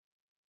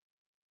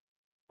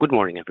Good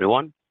morning,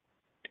 everyone.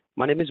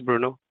 My name is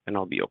Bruno, and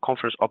I'll be your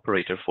conference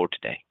operator for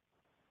today.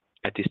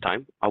 At this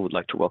time, I would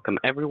like to welcome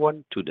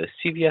everyone to the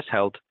CVS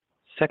Health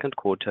second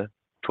quarter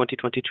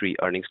 2023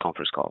 earnings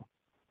conference call.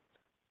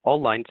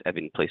 All lines have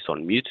been placed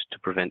on mute to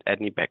prevent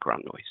any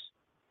background noise.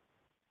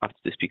 After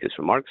the speaker's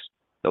remarks,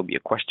 there'll be a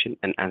question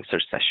and answer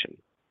session.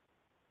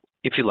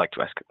 If you'd like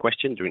to ask a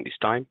question during this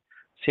time,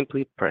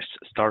 simply press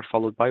star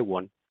followed by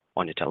 1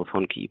 on your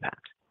telephone keypad.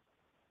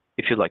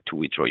 If you'd like to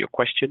withdraw your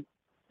question,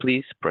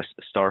 please press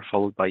star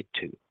followed by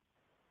 2.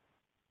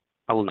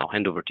 I will now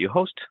hand over to your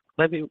host,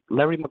 Larry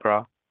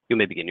McGrath. You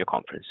may begin your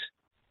conference.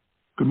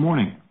 Good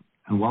morning,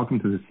 and welcome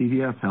to the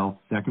CVS Health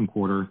second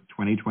quarter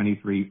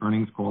 2023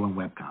 earnings call and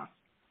webcast.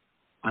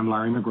 I'm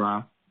Larry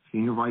McGrath,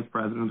 Senior Vice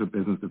President of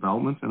Business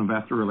Development and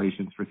Investor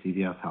Relations for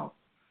CVS Health.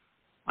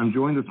 I'm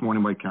joined this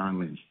morning by Karen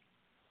Lynch,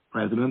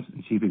 President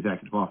and Chief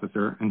Executive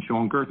Officer, and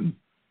Sean Gerton,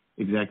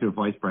 Executive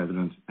Vice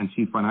President and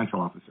Chief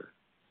Financial Officer.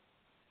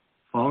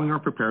 Following our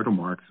prepared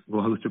remarks,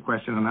 we'll host a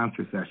question and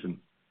answer session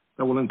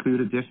that will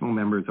include additional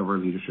members of our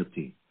leadership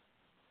team.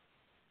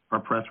 Our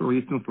press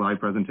release and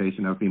slide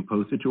presentation have been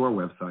posted to our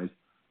website,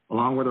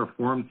 along with our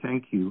Form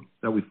 10-Q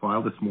that we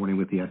filed this morning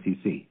with the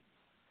SEC.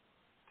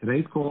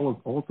 Today's call is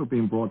also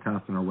being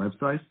broadcast on our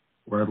website,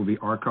 where it will be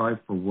archived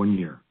for 1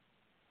 year.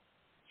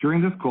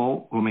 During this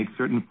call, we'll make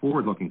certain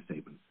forward-looking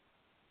statements.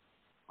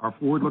 Our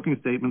forward-looking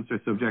statements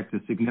are subject to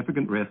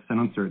significant risks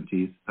and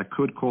uncertainties that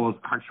could cause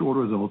actual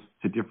results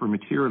to differ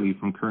materially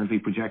from currently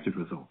projected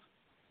results.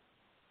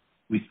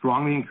 We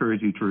strongly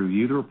encourage you to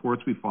review the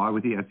reports we file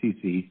with the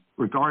SEC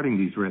regarding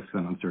these risks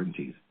and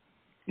uncertainties.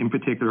 In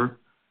particular,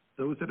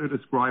 those that are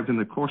described in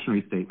the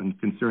cautionary statement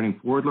concerning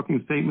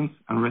forward-looking statements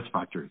and risk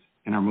factors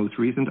in our most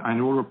recent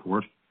annual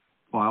report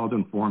filed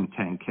in Form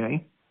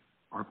 10-K,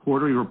 our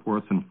quarterly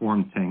reports in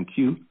Form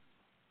 10-Q,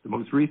 the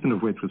most recent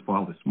of which was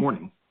filed this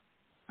morning,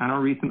 and our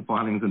recent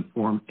filings in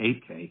Form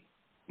 8-K,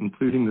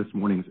 including this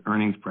morning's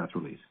earnings press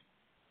release.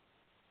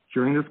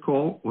 During this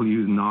call, we'll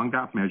use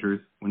non-GAAP measures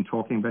when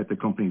talking about the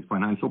company's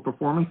financial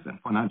performance and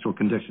financial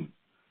condition.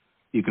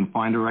 You can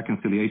find a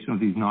reconciliation of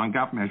these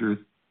non-GAAP measures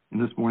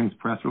in this morning's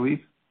press release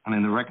and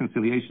in the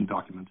reconciliation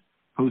document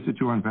posted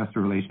to our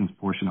investor relations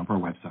portion of our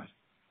website.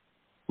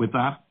 With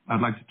that, I'd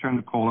like to turn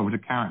the call over to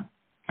Karen.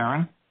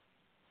 Karen?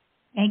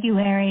 Thank you,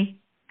 Larry.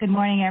 Good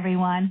morning,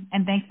 everyone,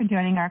 and thanks for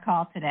joining our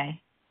call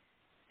today.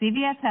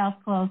 CVS Health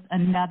closed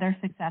another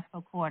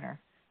successful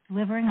quarter,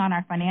 delivering on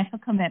our financial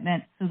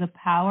commitment through the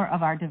power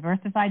of our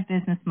diversified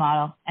business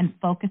model and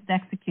focused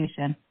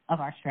execution of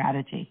our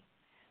strategy.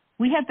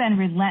 We have been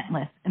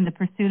relentless in the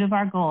pursuit of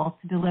our goal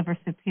to deliver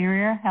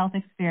superior health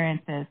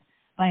experiences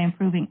by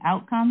improving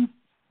outcomes,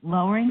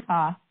 lowering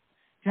costs,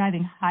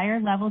 driving higher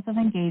levels of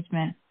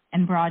engagement,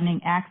 and broadening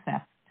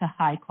access to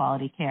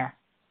high-quality care.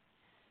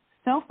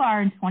 So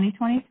far in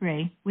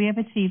 2023, we have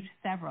achieved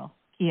several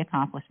key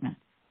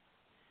accomplishments.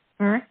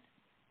 First,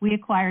 we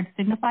acquired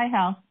Signify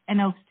Health and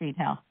Oak Street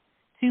Health,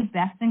 two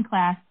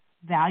best-in-class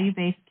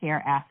value-based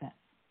care assets.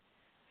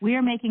 We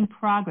are making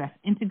progress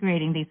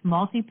integrating these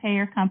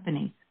multi-payer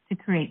companies to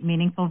create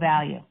meaningful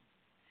value.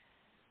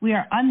 We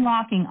are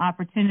unlocking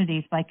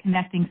opportunities by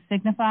connecting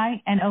Signify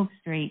and Oak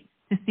Street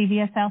to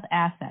CVS Health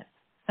assets,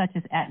 such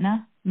as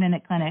Aetna,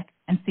 MinuteClinic,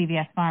 and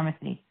CVS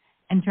Pharmacy,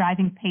 and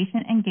driving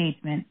patient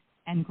engagement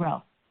and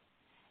growth.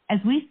 As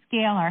we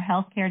scale our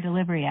healthcare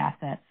delivery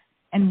assets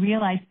and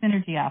realize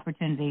synergy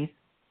opportunities,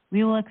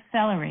 we will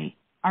accelerate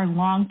our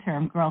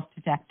long-term growth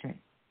trajectory.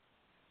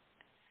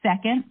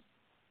 Second,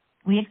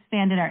 we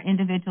expanded our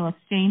individual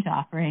exchange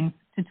offerings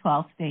to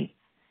 12 states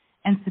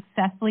and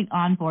successfully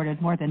onboarded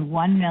more than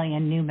 1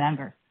 million new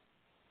members.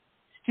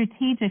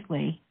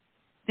 Strategically,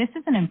 this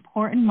is an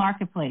important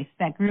marketplace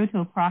that grew to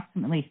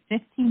approximately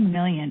 15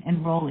 million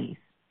enrollees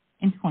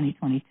in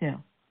 2022.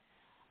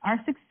 Our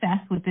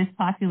success with this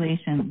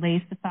population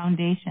lays the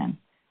foundation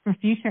for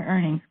future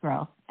earnings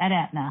growth at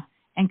Aetna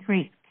and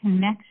creates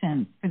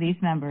connections for these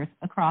members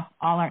across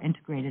all our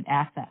integrated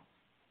assets.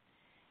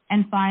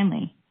 And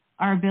finally,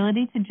 our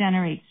ability to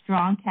generate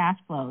strong cash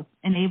flows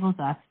enables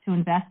us to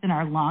invest in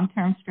our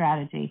long-term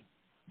strategy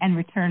and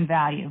return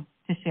value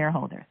to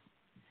shareholders.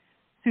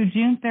 Through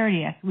June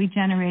 30th, we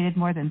generated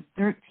more than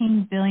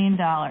 $13 billion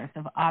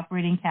of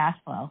operating cash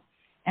flow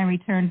and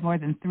returned more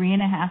than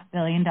 $3.5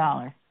 billion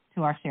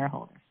to our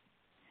shareholders.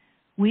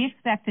 We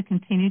expect to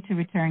continue to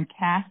return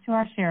cash to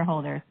our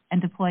shareholders and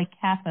deploy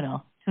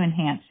capital to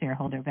enhance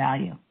shareholder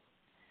value.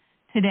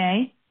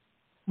 Today,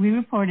 we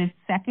reported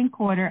second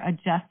quarter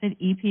adjusted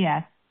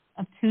EPS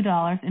of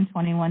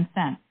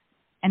 $2.21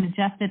 and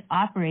adjusted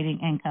operating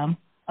income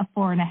of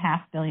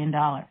 $4.5 billion.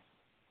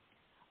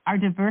 Our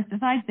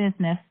diversified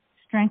business,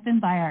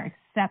 strengthened by our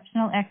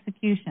exceptional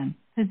execution,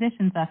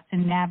 positions us to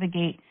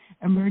navigate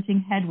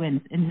emerging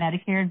headwinds in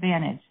Medicare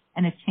Advantage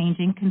and a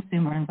changing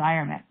consumer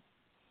environment.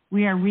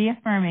 We are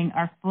reaffirming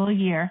our full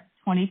year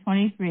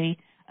 2023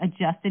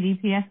 adjusted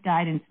EPS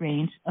guidance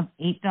range of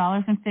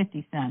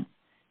 $8.50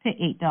 to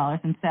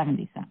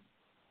 $8.70.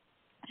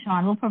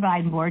 Sean will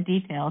provide more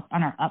details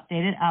on our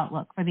updated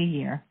outlook for the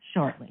year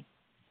shortly.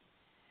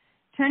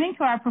 Turning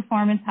to our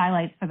performance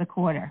highlights for the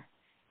quarter.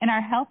 In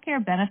our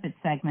healthcare benefits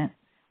segment,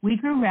 we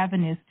grew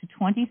revenues to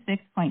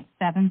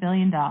 $26.7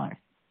 billion,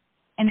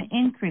 an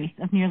increase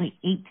of nearly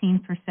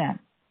 18%,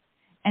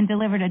 and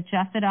delivered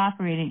adjusted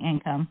operating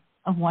income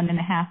of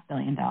 $1.5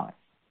 billion.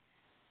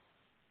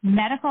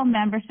 Medical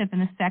membership in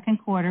the second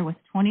quarter was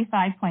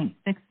 25.6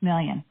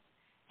 million,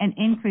 an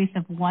increase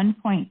of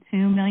 1.2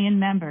 million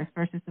members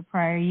versus the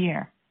prior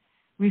year,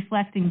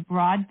 reflecting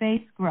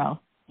broad-based growth,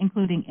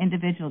 including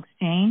individual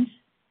exchange,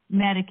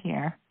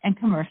 Medicare, and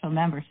commercial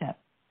membership.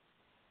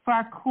 For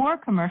our core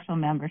commercial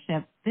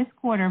membership, this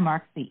quarter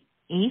marks the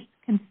 8th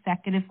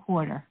consecutive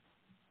quarter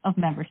of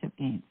membership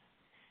gains.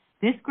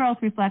 This growth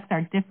reflects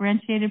our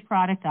differentiated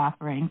product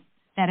offerings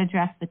that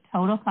address the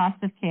total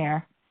cost of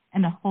care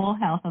and the whole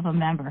health of a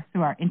member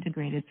through our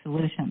integrated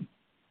solutions.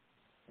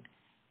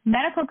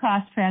 Medical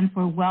cost trends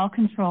were well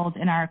controlled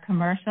in our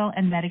commercial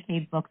and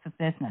Medicaid books of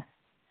business.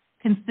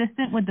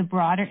 Consistent with the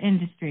broader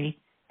industry,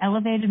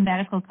 elevated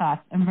medical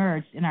costs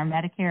emerged in our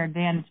Medicare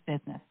Advantage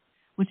business,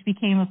 which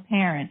became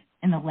apparent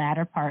in the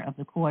latter part of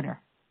the quarter.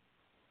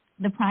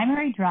 The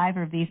primary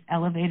driver of these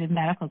elevated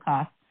medical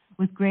costs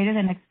was greater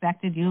than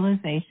expected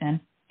utilization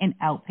in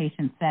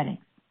outpatient settings.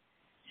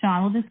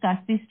 Sean will discuss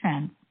these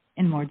trends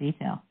in more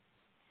detail.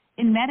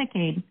 In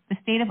Medicaid, the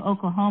state of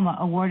Oklahoma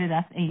awarded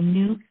us a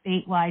new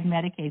statewide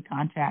Medicaid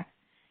contract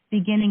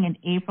beginning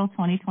in April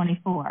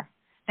 2024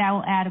 that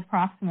will add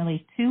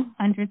approximately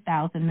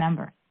 200,000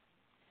 members.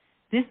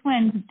 This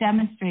win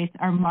demonstrates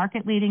our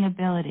market-leading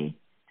ability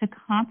to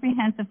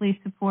comprehensively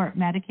support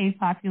Medicaid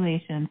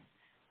populations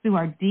through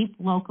our deep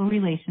local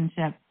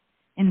relationships,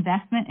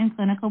 investment in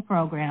clinical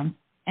programs,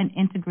 and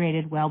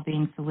integrated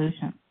well-being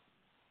solutions.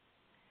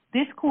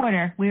 This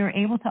quarter, we were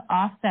able to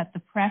offset the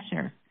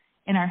pressure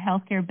in our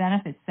healthcare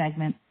benefits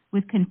segment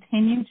with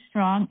continued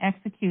strong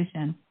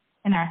execution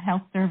in our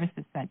health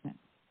services segment.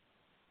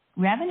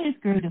 Revenues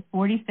grew to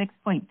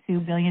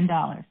 $46.2 billion,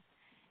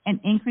 an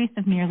increase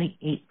of nearly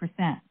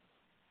 8%.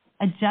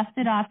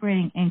 Adjusted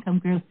operating income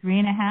grew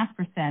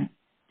 3.5%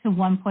 to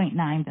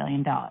 $1.9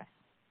 billion.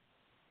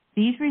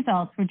 These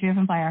results were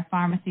driven by our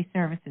pharmacy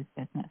services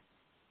business.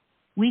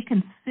 We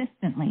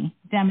consistently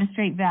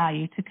demonstrate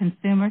value to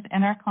consumers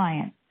and our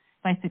clients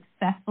by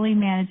successfully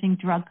managing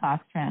drug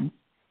cost trends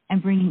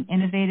and bringing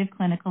innovative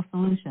clinical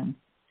solutions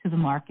to the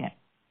market.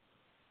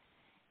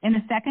 In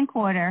the second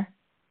quarter,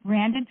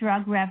 branded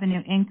drug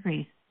revenue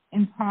increased,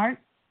 in part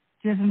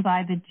driven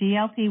by the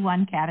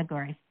GLP-1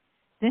 category.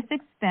 This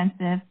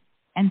expensive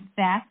and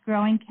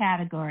fast-growing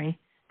category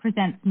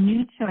presents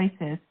new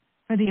choices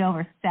for the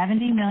over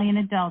 70 million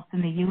adults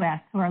in the U.S.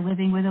 who are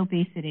living with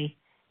obesity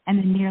and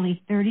the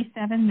nearly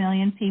 37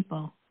 million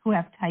people who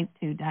have type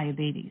 2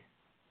 diabetes.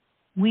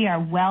 We are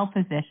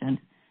well-positioned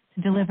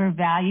to deliver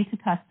value to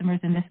customers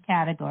in this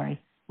category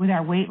with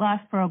our weight loss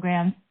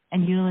programs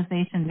and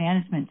utilization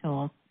management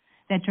tools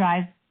that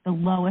drive the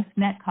lowest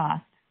net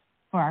cost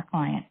for our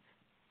clients.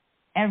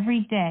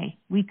 Every day,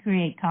 we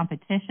create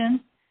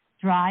competition,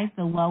 drive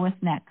the lowest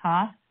net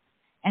cost,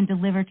 and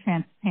deliver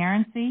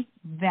transparency,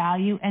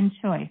 value, and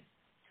choice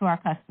to our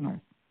customers.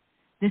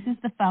 This is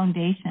the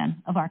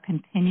foundation of our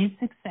continued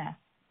success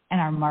and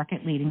our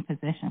market-leading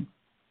position.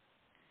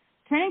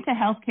 Turning to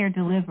healthcare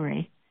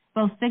delivery,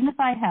 both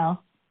Signify Health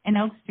and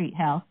Oak Street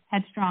Health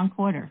had strong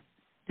quarters,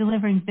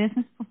 delivering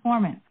business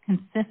performance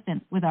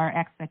consistent with our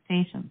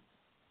expectations.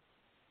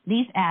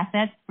 These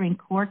assets bring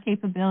core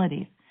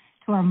capabilities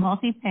to our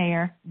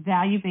multi-payer,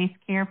 value-based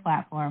care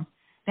platform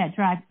that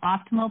drive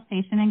optimal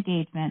patient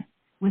engagement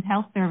with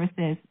health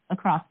services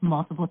across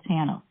multiple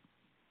channels.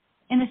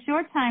 In the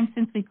short time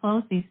since we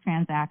closed these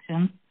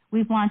transactions,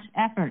 we've launched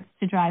efforts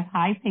to drive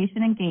high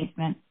patient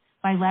engagement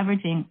by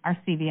leveraging our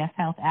CVS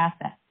Health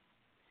assets.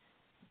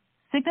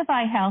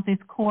 Signify Health is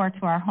core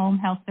to our home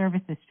health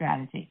services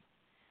strategy.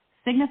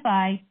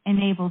 Signify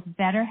enables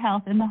better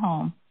health in the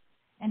home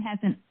and has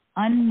an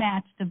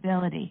unmatched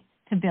ability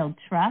to build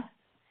trust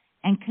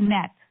and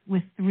connect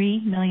with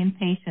 3 million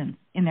patients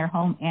in their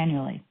home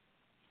annually.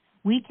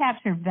 We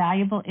capture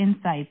valuable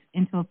insights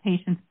into a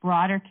patient's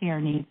broader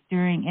care needs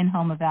during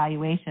in-home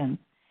evaluations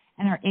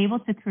and are able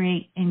to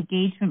create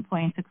engagement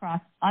points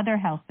across other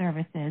health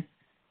services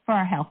for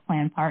our health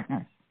plan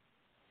partners.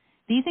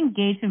 These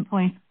engagement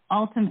points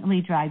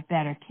ultimately drive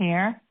better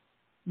care,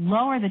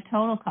 lower the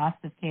total cost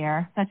of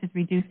care, such as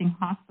reducing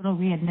hospital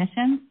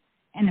readmissions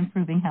and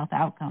improving health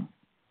outcomes.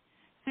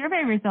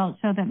 Survey results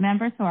show that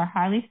members who are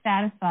highly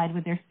satisfied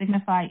with their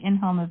Signify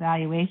in-home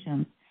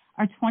evaluations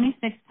are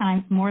 26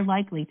 times more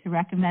likely to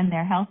recommend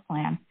their health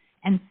plan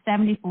and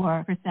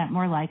 74%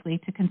 more likely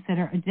to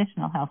consider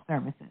additional health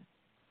services.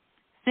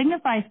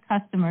 Signify's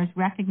customers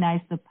recognize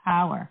the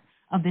power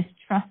of this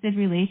trusted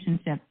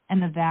relationship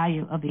and the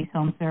value of these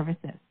home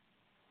services.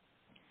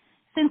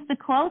 Since the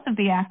close of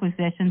the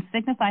acquisition,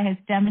 Signify has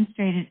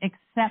demonstrated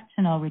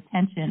exceptional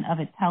retention of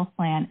its health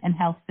plan and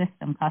health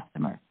system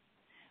customers.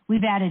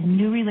 We've added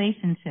new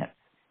relationships,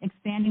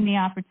 expanding the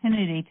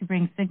opportunity to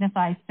bring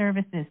Signify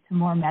services to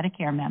more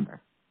Medicare members.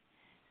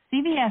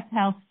 CVS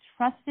Health's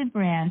trusted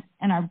brand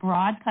and our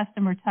broad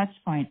customer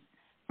touchpoints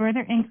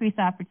further increase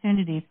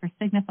opportunities for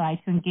Signify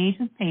to engage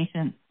with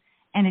patients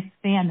and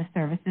expand the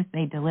services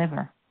they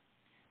deliver.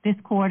 This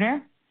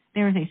quarter,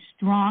 there is a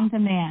strong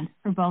demand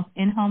for both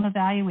in-home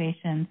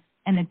evaluations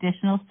and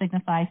additional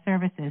Signify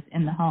services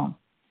in the home.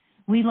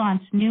 We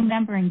launched new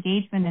member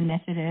engagement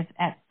initiatives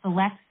at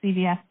select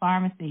CVS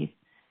pharmacies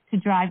to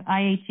drive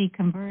IHE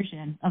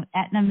conversion of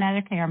Aetna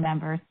Medicare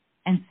members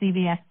and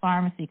CVS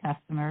pharmacy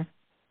customers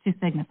to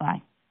Signify.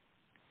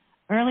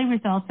 Early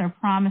results are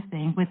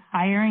promising with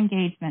higher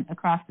engagement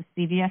across the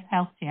CVS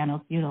Health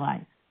channels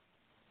utilized.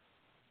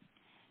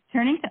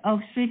 Turning to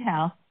Oak Street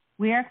Health,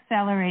 we are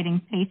accelerating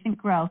patient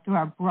growth through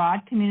our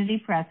broad community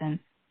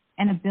presence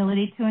and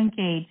ability to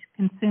engage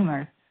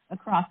consumers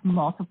across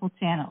multiple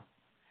channels.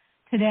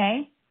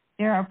 Today,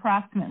 there are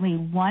approximately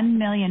 1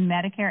 million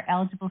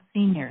Medicare-eligible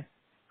seniors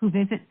who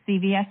visit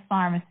CVS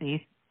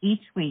pharmacies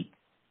each week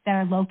that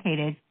are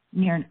located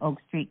near an Oak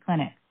Street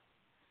clinic.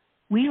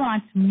 We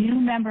launched new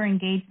member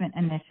engagement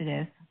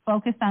initiatives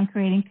focused on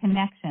creating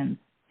connections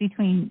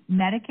between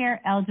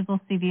Medicare-eligible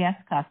CVS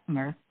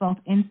customers, both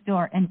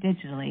in-store and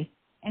digitally,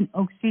 and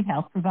Oak Street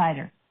Health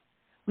providers.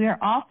 We are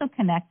also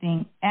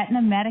connecting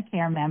Aetna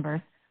Medicare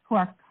members who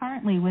are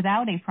currently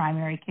without a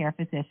primary care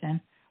physician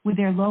with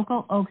their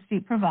local Oak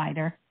Street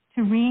provider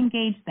to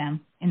re-engage them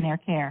in their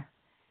care.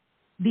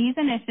 These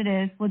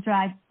initiatives will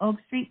drive Oak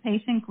Street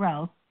patient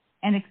growth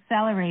and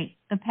accelerate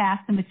the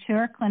path to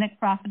mature clinic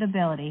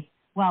profitability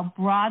while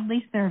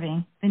broadly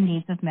serving the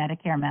needs of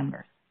Medicare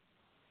members.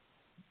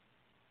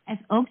 As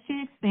Oak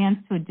Street expands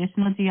to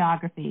additional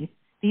geographies,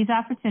 these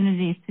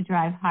opportunities to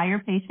drive higher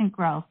patient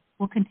growth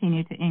will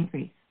continue to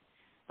increase.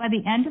 By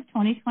the end of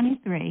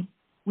 2023,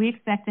 we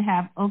expect to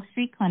have Oak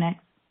Street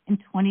clinics in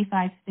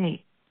 25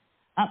 states,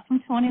 up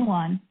from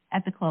 21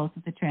 at the close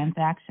of the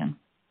transaction.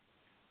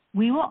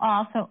 We will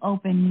also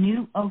open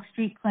new Oak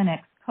Street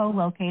clinics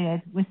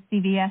co-located with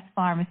CVS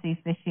pharmacies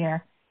this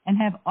year and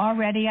have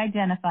already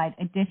identified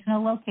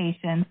additional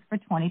locations for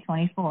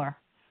 2024.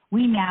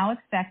 We now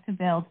expect to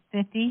build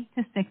 50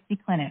 to 60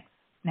 clinics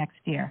next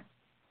year.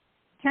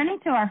 Turning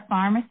to our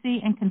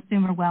pharmacy and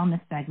consumer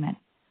wellness segment,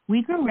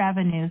 we grew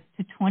revenues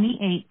to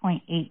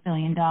 $28.8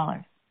 billion,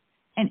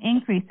 an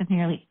increase of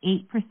nearly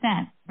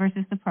 8%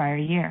 versus the prior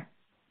year.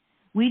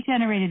 We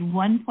generated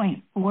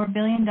 $1.4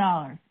 billion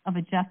of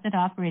adjusted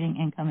operating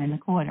income in the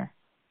quarter,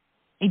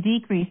 a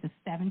decrease of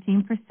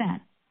 17%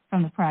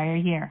 from the prior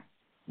year,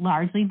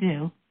 largely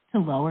due to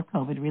lower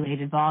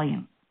COVID-related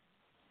volumes.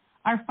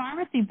 Our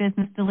pharmacy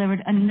business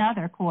delivered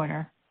another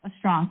quarter of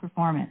strong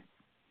performance.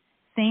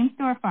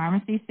 Same-store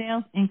pharmacy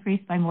sales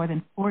increased by more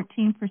than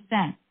 14%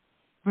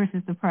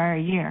 versus the prior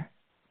year,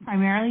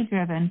 primarily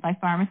driven by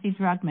pharmacy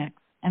drug mix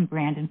and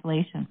brand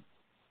inflation.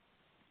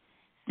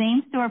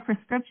 Same-store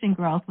prescription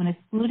growth, when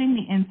excluding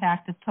the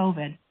impact of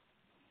COVID,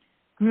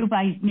 grew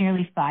by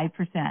nearly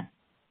 5%.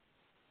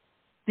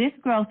 This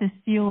growth is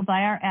fueled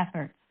by our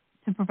efforts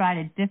to provide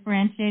a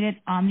differentiated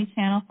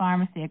omni-channel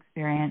pharmacy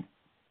experience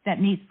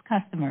that meets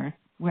customers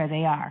where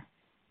they are.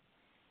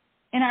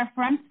 In our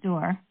front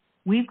store,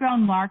 we've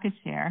grown market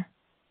share,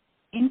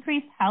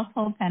 increased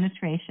household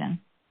penetration,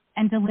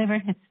 and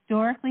delivered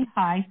historically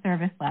high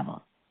service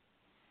levels.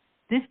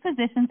 This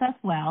positions us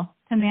well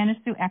to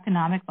manage through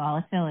economic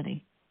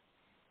volatility.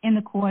 In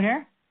the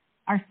quarter,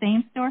 our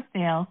same-store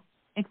sales,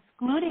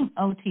 excluding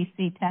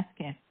OTC test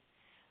kits,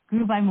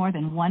 grew by more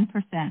than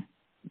 1%,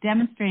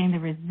 demonstrating the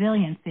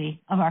resiliency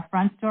of our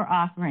front store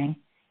offering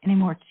in a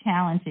more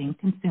challenging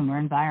consumer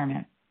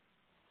environment.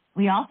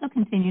 We also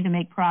continue to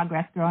make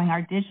progress growing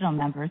our digital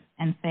members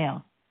and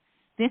sales.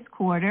 This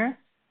quarter,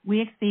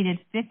 we exceeded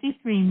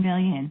 53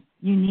 million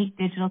unique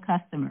digital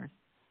customers,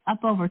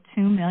 up over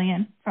 2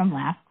 million from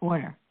last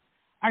quarter.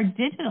 Our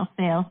digital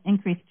sales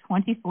increased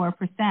 24%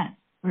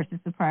 versus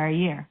the prior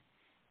year,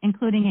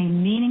 including a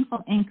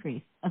meaningful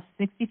increase of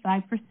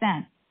 65%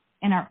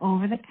 in our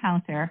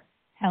over-the-counter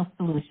health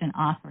solution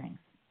offerings.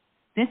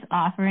 This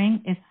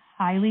offering is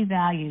highly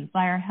valued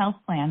by our health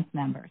plans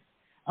members,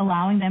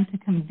 allowing them to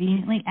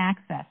conveniently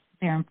access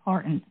their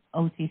important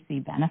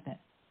OTC benefits.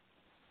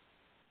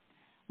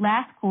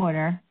 Last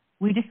quarter,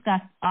 we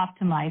discussed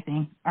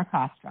optimizing our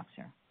cost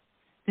structure.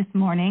 This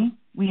morning,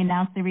 we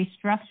announced a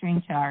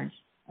restructuring charge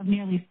of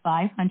nearly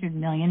 $500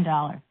 million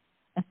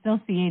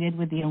associated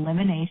with the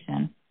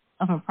elimination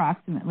of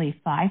approximately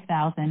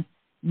 5,000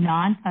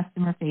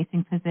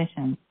 non-customer-facing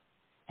positions,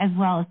 as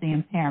well as the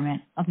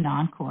impairment of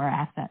non-core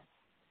assets.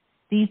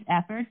 These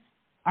efforts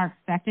are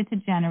expected to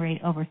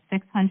generate over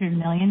 $600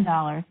 million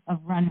of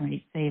run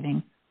rate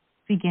savings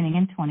beginning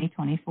in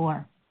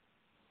 2024.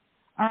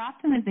 Our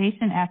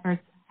optimization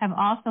efforts have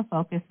also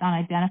focused on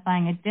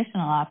identifying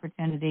additional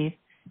opportunities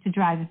to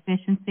drive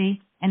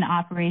efficiency and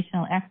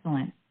operational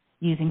excellence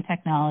using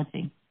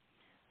technology.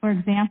 For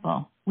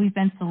example, we've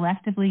been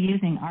selectively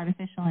using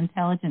artificial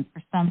intelligence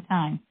for some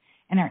time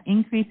and are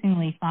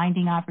increasingly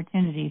finding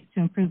opportunities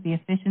to improve the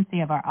efficiency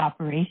of our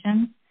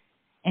operations,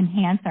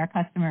 enhance our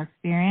customer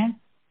experience,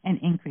 and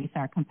increase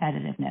our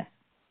competitiveness.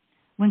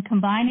 When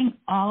combining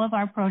all of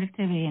our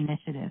productivity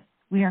initiatives,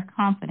 we are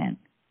confident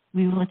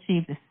we will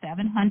achieve the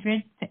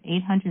 $700 to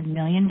 $800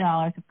 million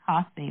of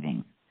cost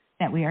savings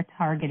that we are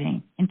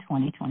targeting in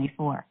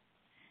 2024.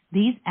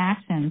 These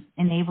actions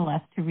enable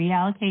us to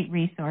reallocate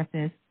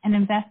resources and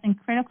invest in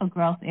critical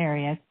growth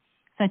areas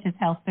such as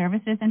health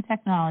services and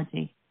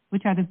technology,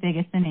 which are the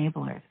biggest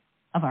enablers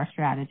of our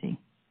strategy.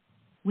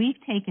 We've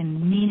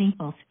taken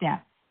meaningful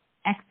steps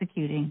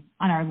executing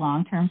on our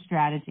long-term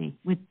strategy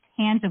with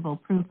tangible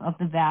proof of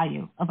the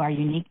value of our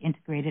unique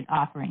integrated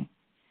offering.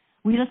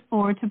 We look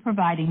forward to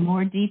providing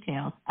more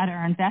details at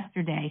our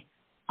Investor Day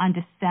on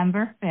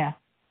December 5th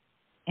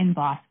in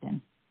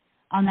Boston.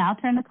 I'll now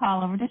turn the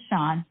call over to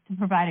Sean to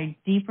provide a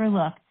deeper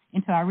look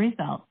into our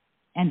results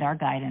and our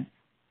guidance.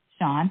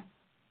 Sean?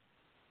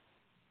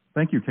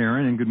 Thank you,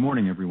 Karen, and good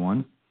morning,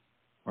 everyone.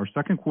 Our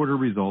second quarter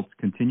results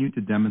continue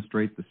to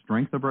demonstrate the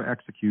strength of our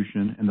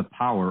execution and the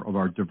power of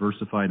our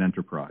diversified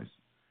enterprise.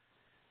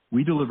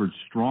 We delivered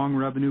strong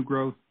revenue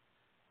growth,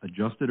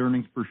 adjusted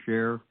earnings per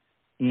share,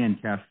 and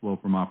cash flow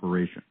from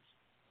operations.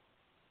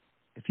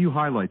 A few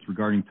highlights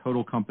regarding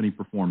total company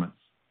performance.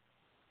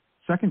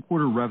 Second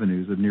quarter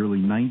revenues of nearly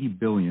 $90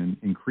 billion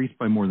increased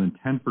by more than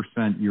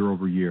 10% year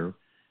over year,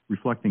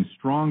 reflecting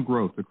strong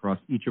growth across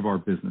each of our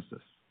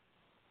businesses.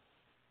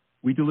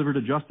 We delivered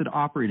adjusted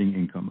operating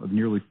income of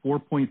nearly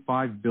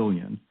 $4.5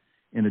 billion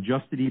and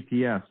adjusted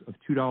EPS of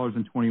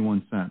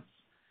 $2.21,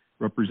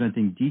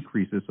 representing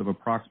decreases of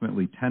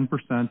approximately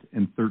 10%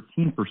 and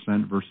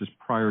 13% versus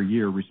prior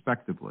year,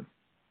 respectively.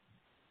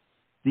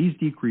 These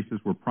decreases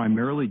were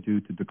primarily due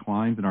to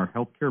declines in our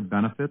healthcare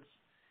benefits,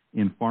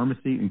 in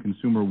pharmacy and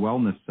consumer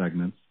wellness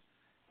segments,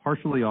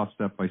 partially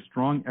offset by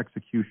strong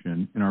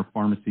execution in our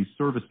pharmacy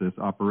services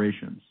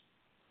operations.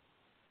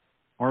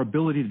 Our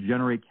ability to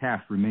generate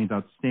cash remains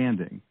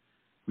outstanding,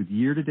 with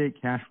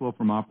year-to-date cash flow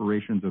from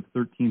operations of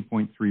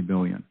 $13.3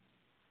 billion.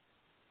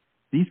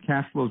 These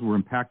cash flows were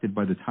impacted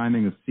by the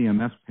timing of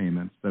CMS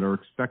payments that are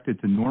expected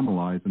to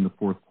normalize in the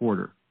fourth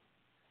quarter.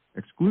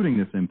 Excluding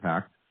this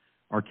impact,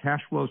 our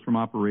cash flows from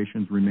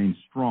operations remain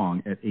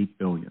strong at $8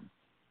 billion.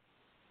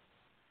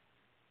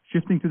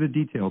 Shifting to the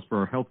details for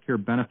our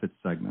healthcare benefits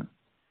segment,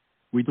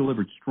 we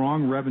delivered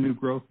strong revenue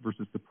growth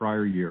versus the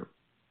prior year.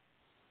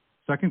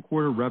 Second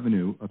quarter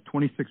revenue of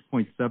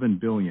 $26.7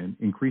 billion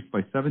increased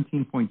by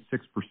 17.6%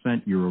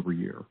 year over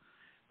year,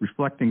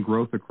 reflecting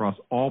growth across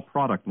all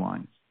product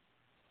lines.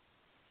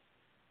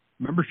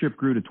 Membership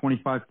grew to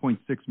 25.6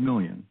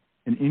 million,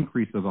 an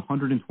increase of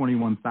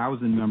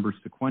 121,000 members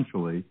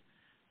sequentially,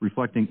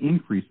 reflecting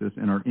increases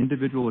in our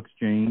individual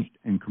exchange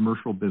and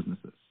commercial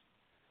businesses,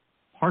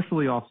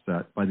 partially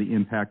offset by the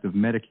impact of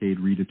Medicaid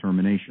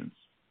redeterminations.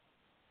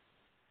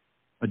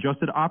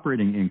 Adjusted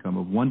operating income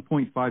of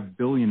 $1.5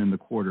 billion in the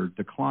quarter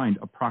declined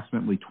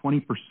approximately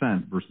 20%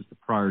 versus the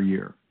prior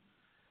year.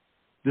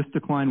 This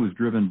decline was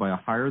driven by a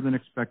higher than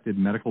expected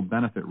medical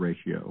benefit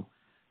ratio,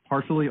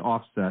 partially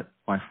offset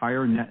by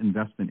higher net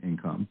investment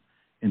income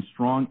and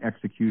strong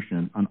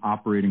execution on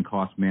operating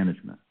cost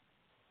management.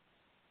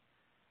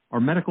 Our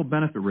medical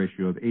benefit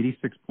ratio of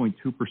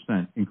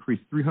 86.2%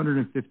 increased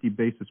 350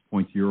 basis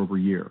points year over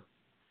year,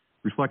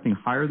 reflecting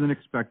higher than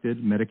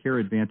expected Medicare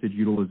Advantage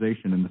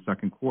utilization in the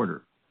second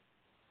quarter.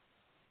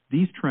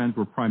 These trends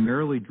were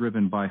primarily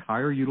driven by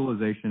higher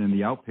utilization in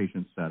the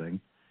outpatient setting,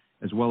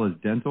 as well as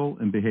dental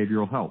and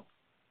behavioral health.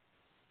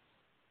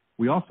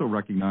 We also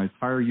recognized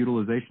higher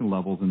utilization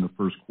levels in the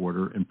first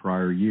quarter and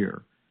prior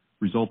year,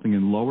 resulting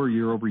in lower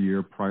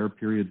year-over-year prior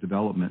period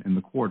development in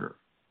the quarter.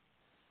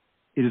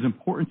 It is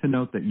important to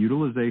note that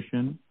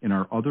utilization in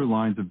our other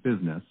lines of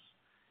business,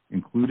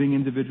 including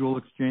individual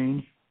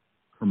exchange,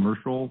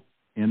 commercial,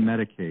 and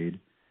Medicaid,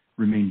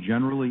 remain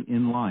generally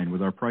in line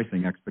with our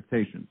pricing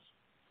expectations.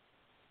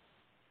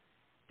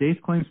 Days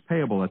claims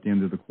payable at the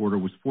end of the quarter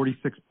was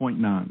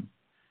 46.9,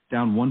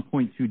 down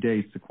 1.2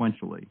 days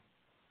sequentially.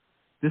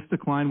 This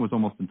decline was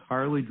almost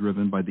entirely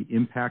driven by the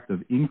impact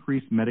of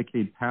increased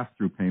Medicaid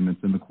pass-through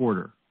payments in the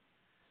quarter.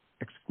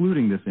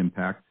 Excluding this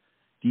impact,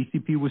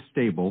 DCP was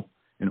stable,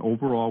 and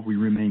overall we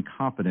remain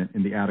confident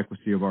in the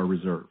adequacy of our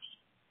reserves.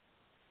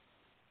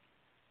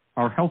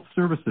 Our health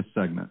services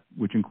segment,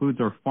 which includes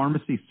our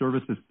pharmacy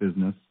services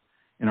business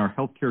and our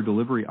healthcare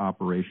delivery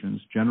operations,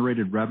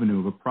 generated revenue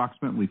of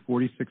approximately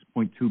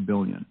 $46.2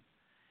 billion,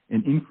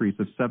 an increase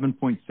of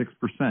 7.6%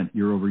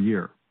 year over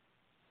year.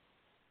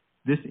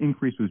 This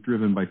increase was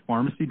driven by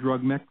pharmacy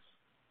drug mix,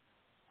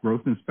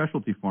 growth in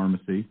specialty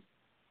pharmacy,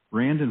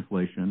 brand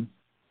inflation,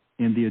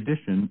 and the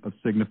addition of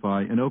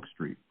Signify and Oak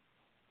Street.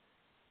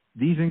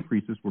 These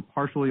increases were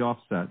partially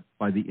offset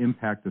by the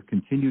impact of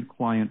continued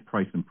client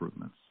price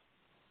improvements.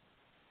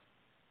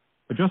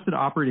 Adjusted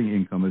operating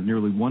income of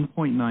nearly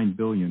 $1.9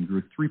 billion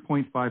grew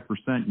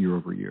 3.5% year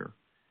over year,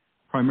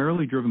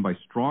 primarily driven by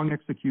strong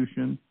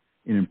execution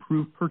and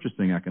improved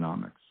purchasing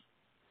economics,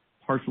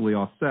 partially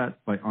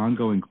offset by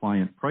ongoing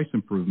client price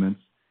improvements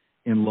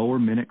and lower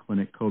minute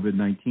clinic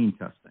COVID-19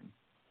 testing.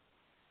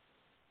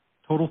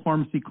 Total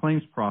pharmacy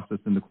claims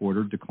processed in the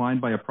quarter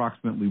declined by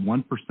approximately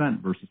 1%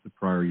 versus the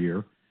prior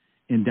year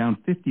and down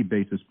 50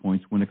 basis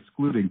points when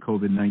excluding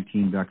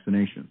COVID-19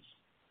 vaccinations.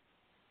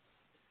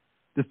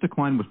 This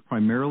decline was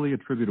primarily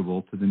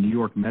attributable to the New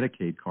York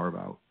Medicaid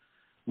carve-out,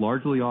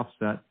 largely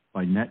offset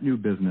by net new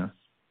business.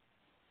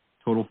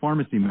 Total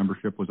pharmacy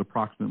membership was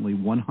approximately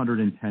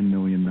 110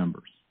 million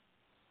members.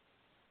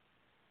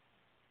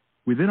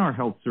 Within our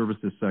health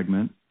services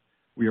segment,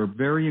 we are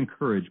very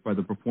encouraged by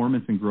the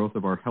performance and growth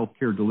of our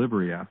healthcare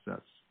delivery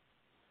assets.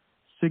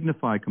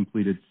 Signify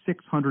completed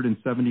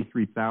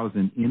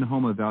 673,000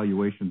 in-home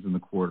evaluations in the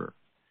quarter,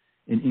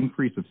 an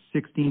increase of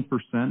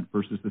 16%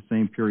 versus the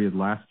same period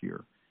last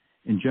year,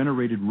 and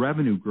generated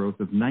revenue growth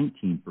of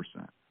 19%.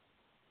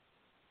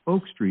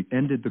 Oak Street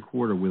ended the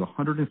quarter with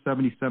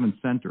 177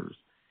 centers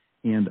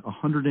and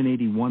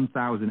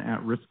 181,000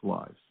 at-risk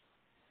lives,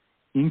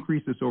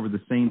 increases over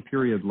the same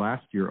period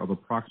last year of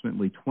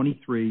approximately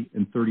 23%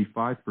 and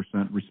 35%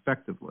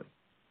 respectively.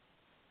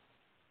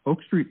 Oak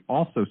Street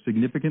also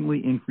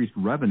significantly increased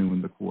revenue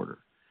in the quarter,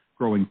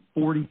 growing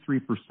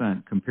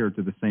 43% compared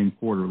to the same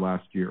quarter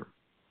last year.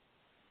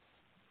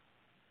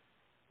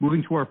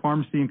 Moving to our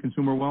pharmacy and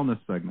consumer wellness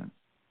segment,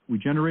 we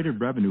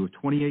generated revenue of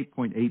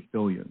 $28.8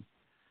 billion,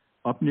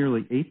 up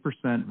nearly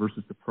 8%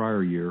 versus the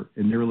prior year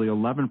and nearly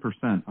 11%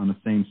 on a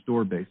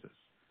same-store basis,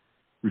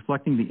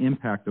 reflecting the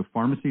impact of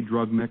pharmacy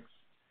drug mix,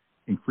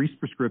 increased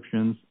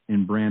prescriptions,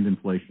 and brand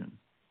inflation.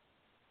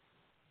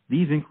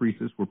 These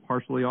increases were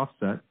partially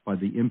offset by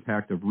the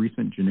impact of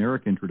recent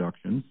generic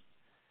introductions,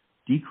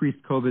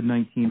 decreased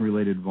COVID-19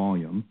 related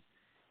volume,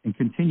 and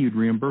continued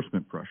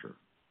reimbursement pressure.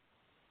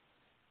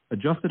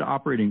 Adjusted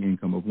operating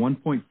income of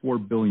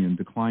 $1.4 billion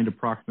declined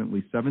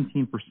approximately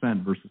 17%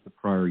 versus the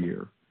prior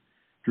year,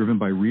 driven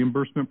by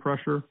reimbursement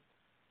pressure,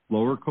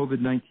 lower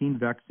COVID-19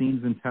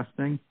 vaccines and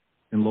testing,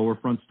 and lower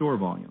front store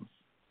volumes.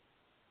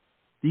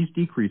 These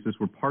decreases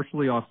were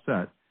partially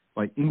offset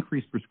by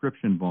increased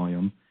prescription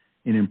volume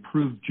and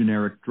improved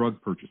generic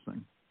drug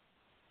purchasing.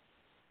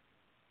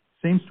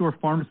 Same-store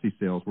pharmacy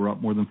sales were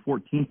up more than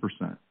 14%,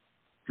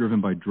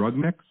 driven by drug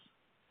mix,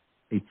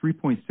 a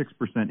 3.6%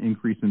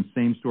 increase in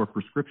same-store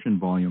prescription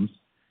volumes,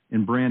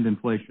 and brand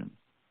inflation.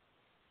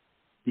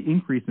 The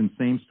increase in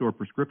same-store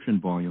prescription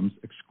volumes,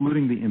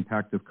 excluding the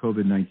impact of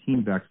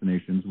COVID-19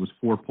 vaccinations, was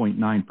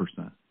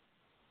 4.9%.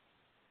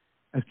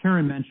 As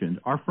Karen mentioned,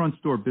 our front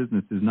store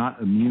business is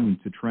not immune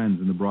to trends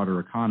in the broader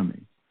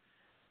economy,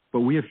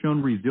 but we have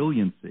shown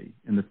resiliency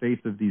in the face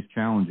of these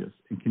challenges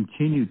and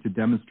continue to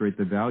demonstrate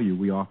the value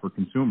we offer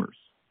consumers.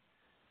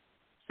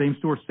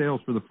 Same-store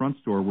sales for the front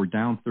store were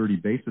down 30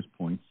 basis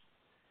points,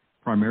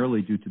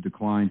 primarily due to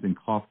declines in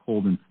cough,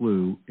 cold, and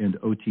flu and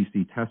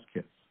OTC test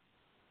kits.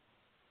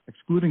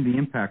 Excluding the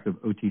impact of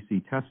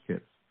OTC test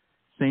kits,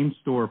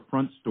 same-store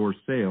front store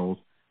sales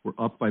were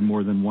up by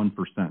more than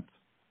 1%.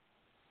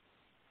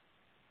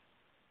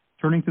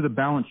 Turning to the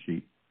balance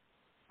sheet,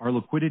 our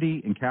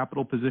liquidity and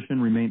capital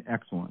position remain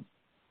excellent.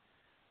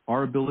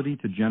 Our ability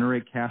to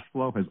generate cash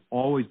flow has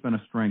always been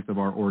a strength of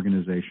our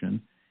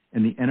organization,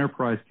 and the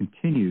enterprise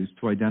continues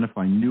to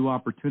identify new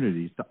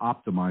opportunities to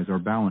optimize our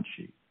balance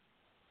sheet.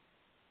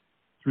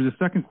 Through the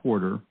second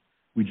quarter,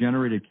 we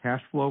generated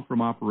cash flow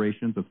from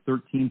operations of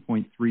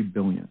 $13.3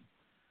 billion,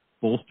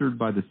 bolstered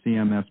by the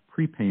CMS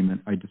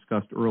prepayment I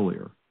discussed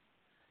earlier,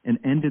 and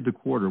ended the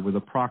quarter with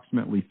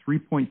approximately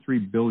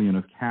 $3.3 billion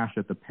of cash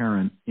at the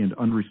parent and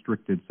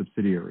unrestricted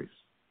subsidiaries.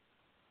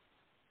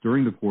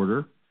 During the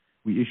quarter,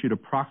 we issued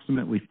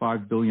approximately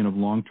 $5 billion of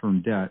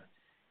long-term debt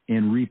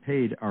and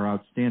repaid our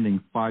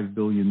outstanding $5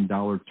 billion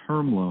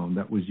term loan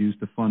that was used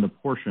to fund a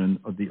portion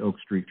of the Oak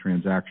Street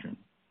transaction.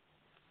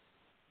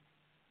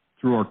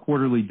 Through our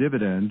quarterly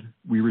dividend,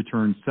 we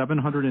returned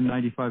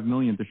 $795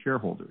 million to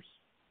shareholders.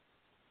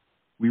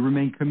 We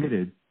remain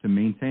committed to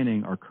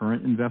maintaining our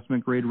current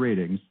investment-grade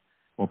ratings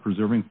while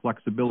preserving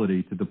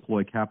flexibility to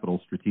deploy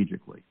capital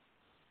strategically.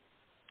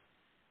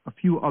 A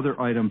few other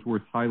items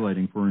worth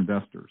highlighting for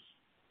investors.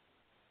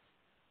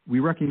 We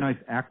recognize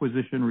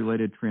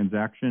acquisition-related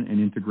transaction and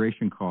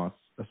integration costs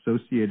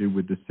associated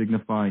with the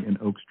Signify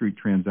and Oak Street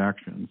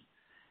transactions,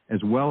 as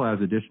well as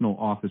additional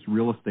office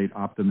real estate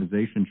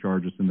optimization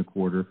charges in the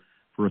quarter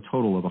for a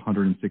total of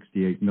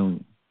 $168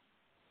 million.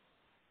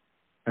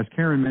 As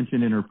Karen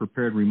mentioned in her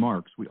prepared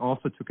remarks, we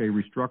also took a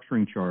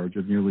restructuring charge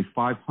of nearly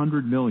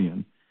 $500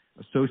 million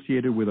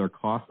associated with our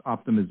cost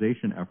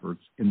optimization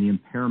efforts in the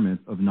impairment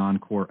of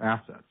non-core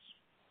assets.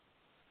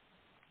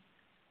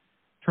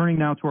 Turning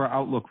now to our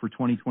outlook for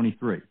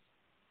 2023.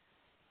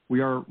 We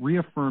are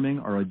reaffirming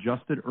our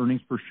adjusted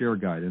earnings per share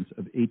guidance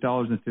of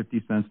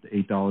 $8.50 to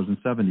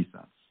 $8.70.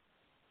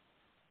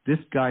 This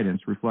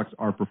guidance reflects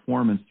our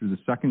performance through the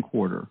second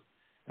quarter,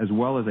 as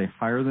well as a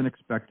higher than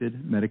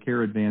expected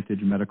Medicare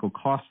Advantage medical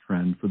cost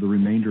trend for the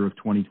remainder of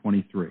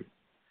 2023,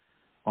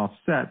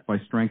 offset by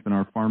strength in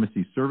our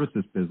pharmacy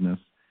services business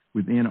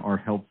within our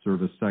health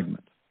service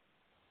segment.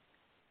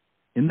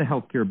 In the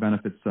healthcare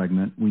benefits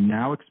segment, we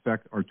now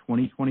expect our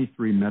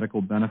 2023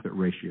 medical benefit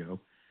ratio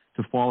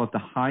to fall at the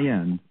high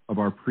end of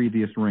our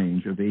previous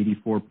range of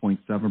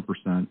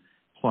 84.7%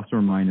 plus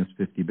or minus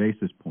 50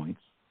 basis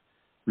points,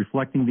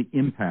 reflecting the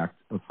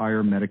impact of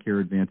higher Medicare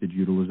Advantage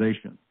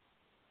utilization.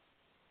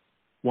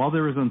 While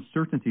there is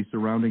uncertainty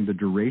surrounding the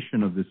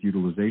duration of this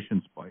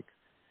utilization spike,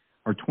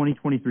 our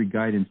 2023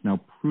 guidance now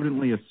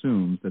prudently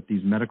assumes that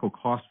these medical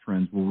cost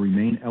trends will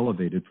remain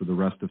elevated for the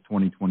rest of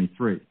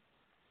 2023.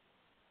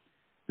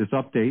 This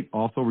update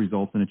also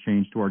results in a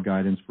change to our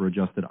guidance for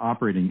adjusted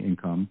operating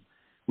income,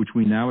 which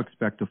we now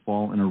expect to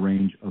fall in a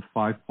range of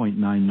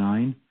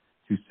 $5.99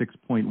 to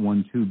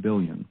 $6.12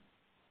 billion.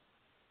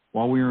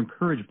 While we are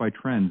encouraged by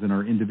trends in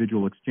our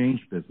individual exchange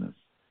business,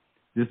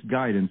 this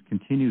guidance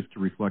continues to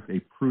reflect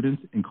a prudent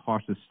and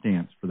cautious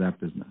stance for that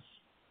business.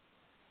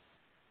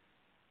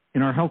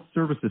 In our health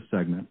services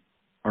segment,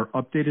 our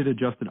updated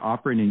adjusted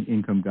operating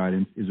income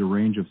guidance is a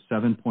range of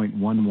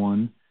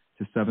 $7.11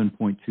 to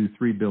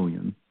 $7.23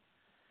 billion,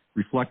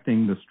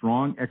 reflecting the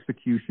strong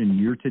execution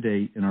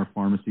year-to-date in our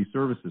pharmacy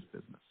services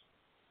business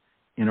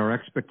and our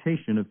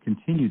expectation of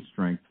continued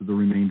strength for the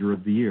remainder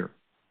of the year.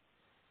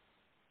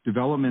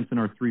 Developments in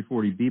our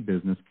 340B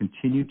business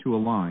continue to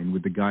align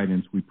with the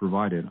guidance we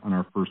provided on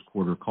our first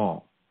quarter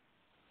call.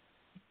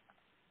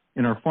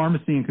 In our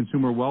pharmacy and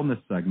consumer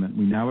wellness segment,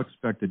 we now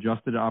expect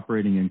adjusted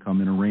operating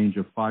income in a range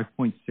of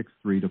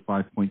 $5.63 to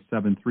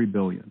 $5.73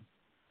 billion.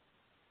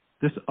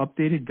 This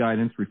updated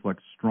guidance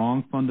reflects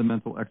strong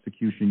fundamental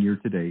execution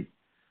year-to-date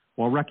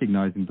while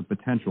recognizing the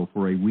potential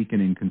for a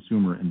weakening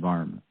consumer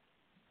environment.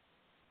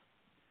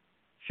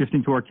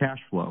 Shifting to our cash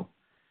flow,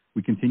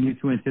 we continue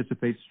to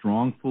anticipate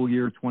strong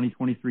full-year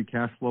 2023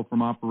 cash flow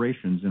from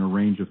operations in a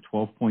range of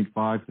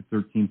 $12.5 to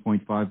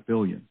 $13.5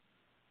 billion.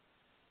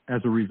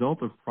 As a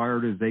result of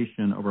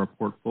prioritization of our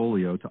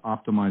portfolio to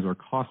optimize our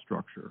cost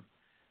structure,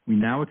 we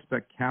now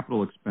expect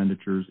capital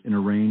expenditures in a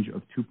range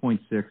of $2.6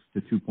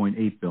 to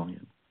 $2.8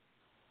 billion.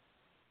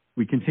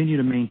 We continue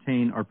to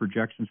maintain our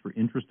projections for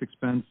interest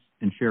expense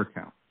and share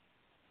count.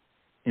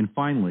 And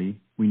finally,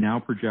 we now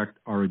project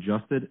our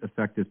adjusted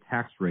effective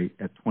tax rate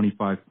at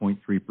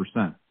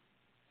 25.3%.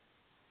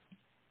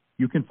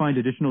 You can find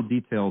additional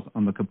details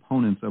on the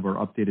components of our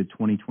updated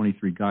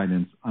 2023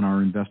 guidance on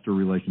our investor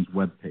relations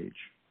webpage.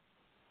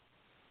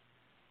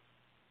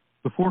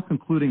 Before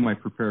concluding my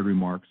prepared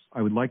remarks,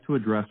 I would like to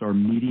address our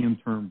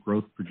medium-term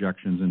growth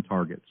projections and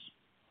targets.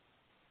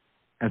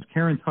 As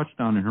Karen touched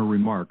on in her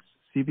remarks,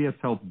 CVS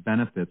Health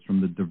benefits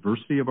from the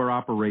diversity of our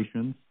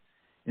operations,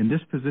 and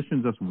this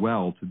positions us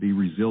well to be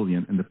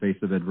resilient in the face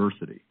of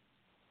adversity.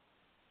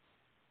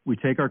 We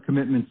take our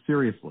commitment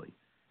seriously,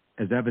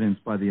 as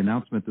evidenced by the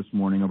announcement this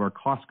morning of our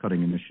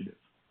cost-cutting initiative,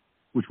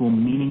 which will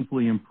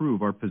meaningfully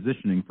improve our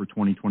positioning for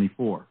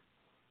 2024.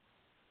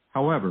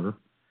 However,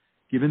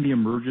 given the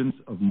emergence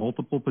of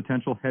multiple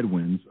potential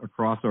headwinds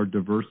across our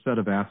diverse set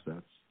of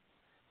assets,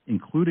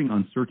 including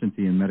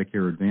uncertainty in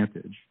Medicare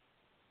Advantage,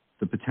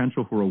 the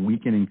potential for a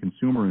weakening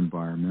consumer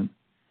environment,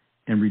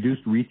 and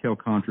reduced retail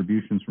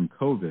contributions from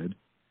COVID,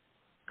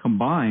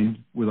 combined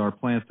with our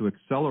plans to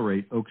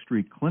accelerate Oak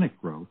Street Clinic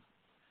growth,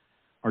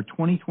 our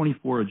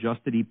 2024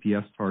 adjusted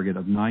EPS target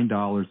of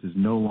 $9 is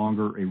no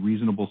longer a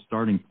reasonable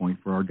starting point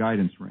for our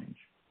guidance range.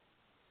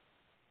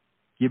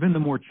 Given the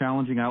more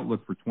challenging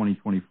outlook for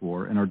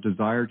 2024 and our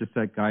desire to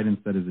set guidance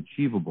that is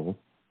achievable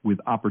with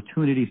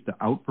opportunities to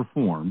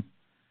outperform,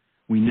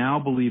 we now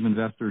believe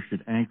investors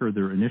should anchor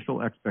their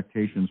initial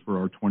expectations for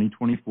our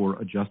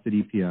 2024 adjusted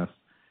EPS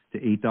to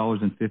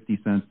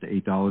 $8.50 to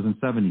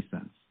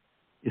 $8.70,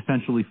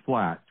 essentially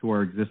flat to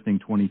our existing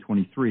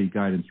 2023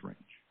 guidance range.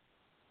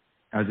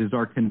 As is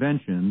our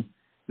convention,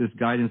 this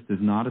guidance does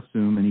not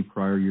assume any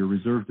prior year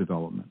reserve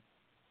development.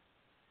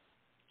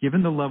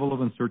 Given the level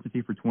of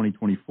uncertainty for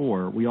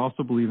 2024, we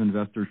also believe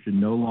investors should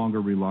no longer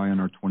rely on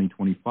our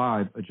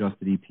 2025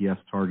 adjusted EPS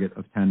target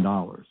of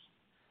 $10.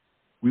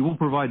 We will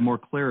provide more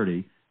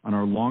clarity on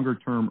our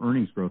longer-term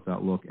earnings growth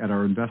outlook at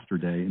our Investor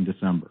Day in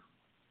December.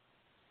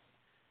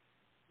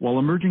 While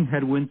emerging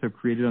headwinds have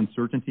created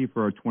uncertainty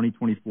for our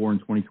 2024 and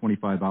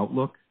 2025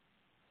 outlook,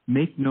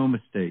 make no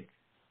mistake,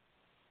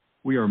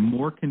 we are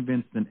more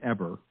convinced than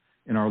ever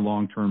in our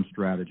long-term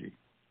strategy.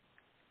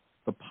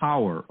 The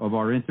power of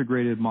our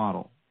integrated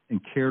model and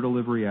care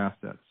delivery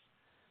assets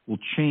will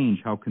change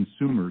how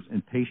consumers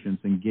and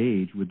patients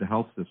engage with the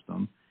health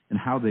system and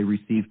how they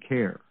receive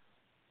care.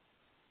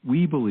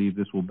 We believe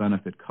this will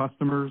benefit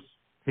customers,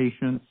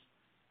 patients,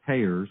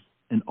 payers,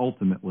 and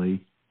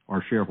ultimately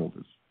our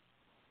shareholders.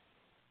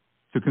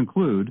 To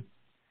conclude,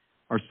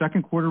 our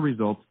second quarter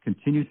results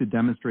continue to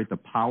demonstrate the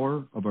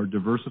power of our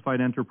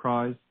diversified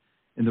enterprise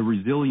and the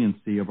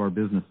resiliency of our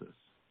businesses.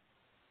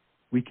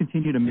 We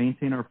continue to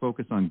maintain our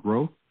focus on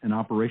growth and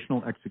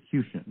operational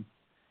execution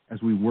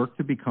as we work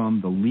to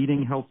become the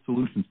leading health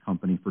solutions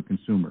company for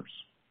consumers.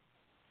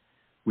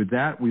 With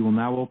that, we will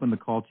now open the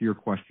call to your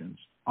questions.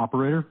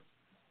 Operator?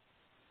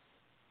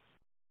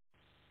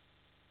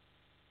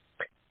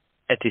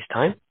 At this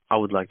time, I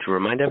would like to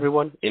remind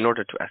everyone, in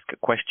order to ask a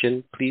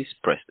question, please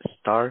press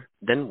star,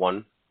 then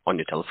 1 on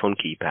your telephone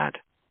keypad.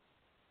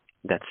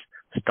 That's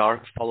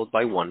star followed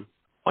by 1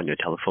 on your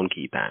telephone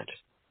keypad.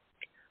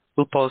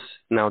 We'll pause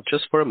now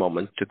just for a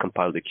moment to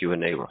compile the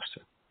Q&A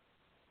roster.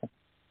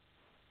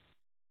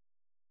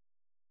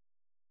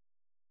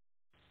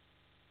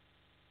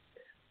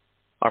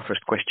 Our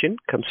first question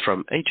comes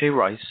from A.J.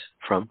 Rice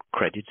from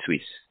Credit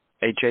Suisse.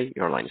 A.J.,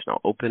 your line is now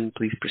open.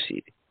 Please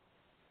proceed.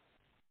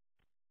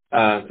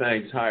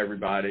 Thanks. Hi,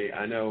 everybody.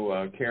 I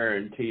know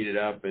Karen teed it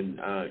up, and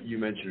you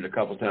mentioned a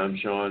couple times,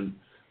 Sean,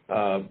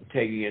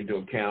 taking into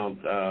account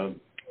a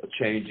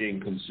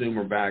changing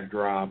consumer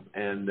backdrop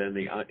and then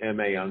the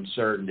MA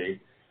uncertainty.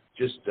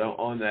 Just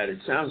on that, it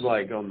sounds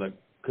like on the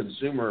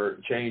consumer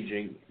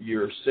changing,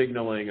 you're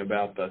signaling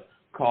about the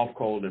cough,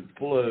 cold, and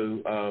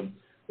flu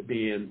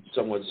being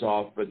somewhat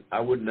soft, but I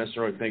wouldn't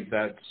necessarily think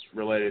that's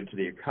related to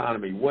the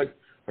economy. What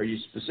are you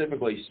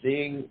specifically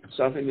seeing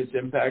something that's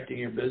impacting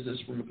your business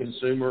from a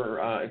consumer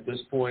at this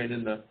point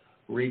in the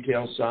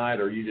retail side,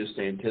 or are you just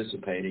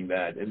anticipating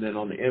that? And then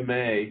on the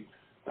MA,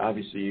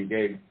 obviously you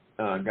gave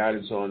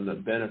guidance on the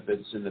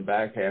benefits in the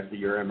back half of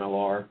your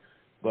MLR,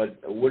 but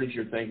what is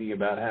your thinking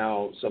about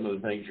how some of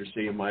the things you're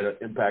seeing might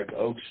impact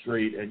Oak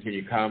Street, and can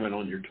you comment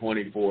on your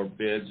 24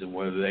 bids and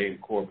whether they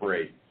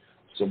incorporate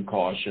some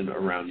caution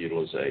around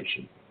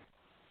utilization?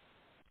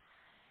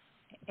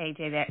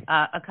 AJ, there,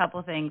 a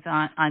couple things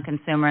on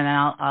consumer, and then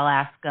I'll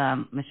ask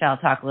Michelle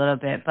to talk a little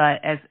bit. But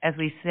as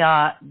we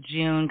saw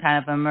June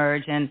kind of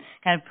emerge and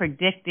kind of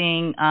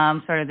predicting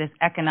sort of this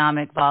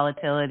economic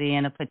volatility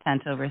and a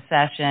potential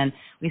recession,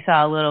 we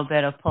saw a little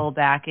bit of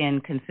pullback in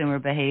consumer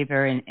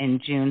behavior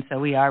in June. So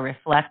we are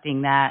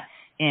reflecting that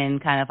in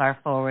kind of our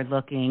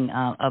forward-looking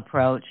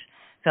approach.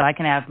 So I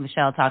can have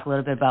Michelle talk a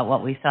little bit about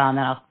what we saw, and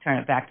then I'll turn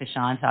it back to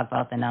Sean to talk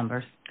about the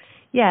numbers.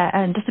 Yeah,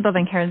 and just to build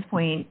on Karen's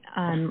point,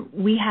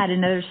 we had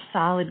another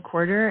solid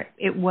quarter.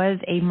 It was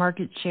a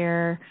market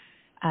share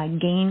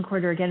gain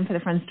quarter again for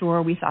the front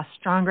store. We saw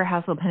stronger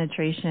household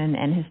penetration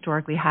and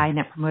historically high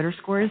net promoter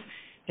scores.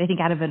 But I think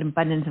out of an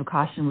abundance of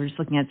caution, we're just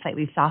looking at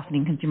slightly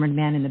softening consumer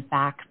demand in the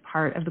back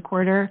part of the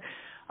quarter,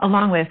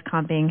 along with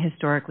comping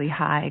historically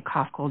high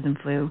cough, cold, and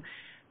flu.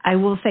 I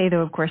will say,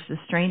 though, of course, the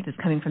strength is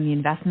coming from the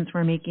investments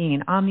we're making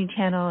in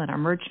omni-channel and our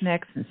merch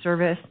mix and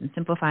service and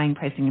simplifying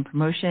pricing and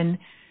promotion.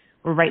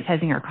 We're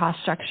right-sizing our cost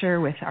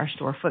structure with our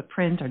store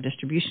footprint, our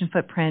distribution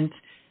footprint,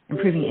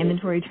 improving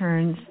inventory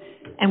turns,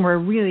 and we're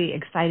really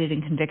excited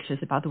and convictious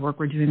about the work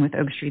we're doing with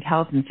Oak Street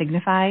Health and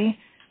Signify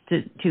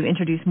to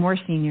introduce more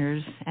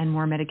seniors and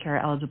more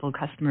Medicare-eligible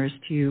customers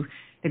to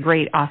the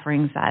great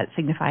offerings that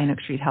Signify and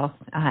Oak Street Health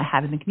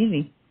have in the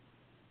community.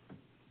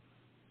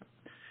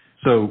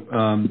 So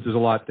there's a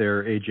lot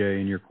there,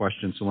 AJ, in your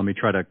question, so let me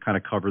try to kind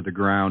of cover the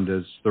ground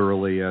as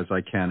thoroughly as I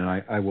can,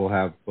 and I will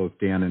have both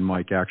Dan and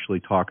Mike actually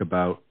talk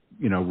about,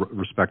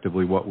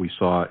 respectively, what we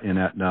saw in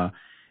Aetna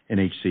and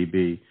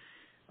HCB.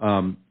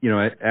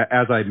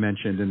 As I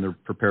mentioned in the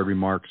prepared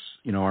remarks,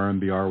 our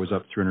MBR was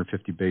up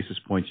 350 basis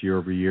points year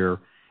over year.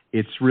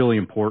 It's really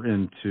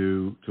important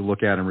to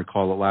look at and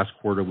recall that last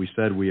quarter we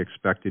said we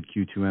expected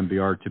Q2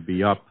 MBR to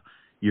be up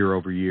year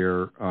over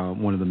year.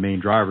 One of the main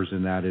drivers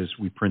in that is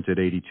we printed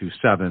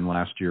 82.7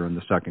 last year in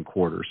the second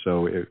quarter.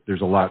 So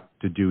there's a lot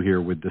to do here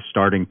with the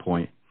starting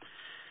point.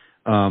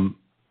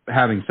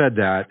 Having said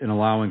that, and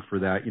allowing for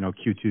that,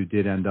 Q2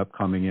 did end up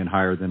coming in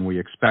higher than we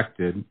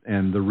expected,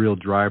 and the real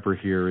driver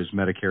here is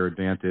Medicare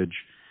Advantage,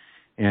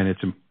 and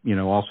it's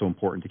also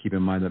important to keep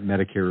in mind that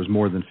Medicare is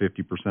more than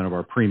 50% of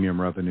our premium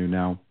revenue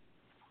now.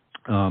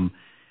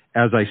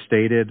 As I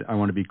stated, I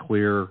want to be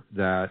clear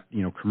that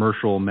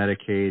commercial,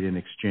 Medicaid, and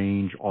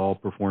exchange all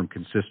performed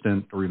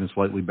consistent or even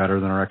slightly better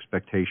than our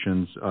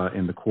expectations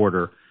in the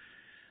quarter.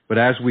 But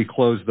as we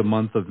closed the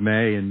month of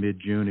May and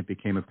mid-June, it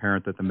became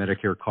apparent that the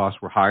Medicare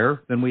costs were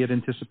higher than we had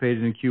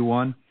anticipated in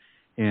Q1,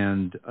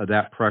 and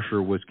that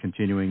pressure was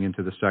continuing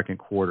into the second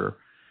quarter.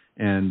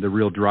 And the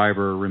real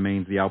driver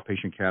remains the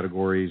outpatient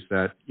categories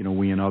that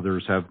we and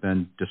others have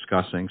been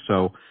discussing.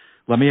 So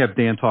let me have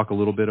Dan talk a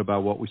little bit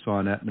about what we saw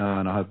in Aetna,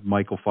 and I'll have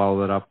Michael follow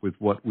that up with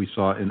what we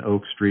saw in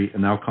Oak Street,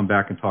 and I'll come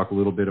back and talk a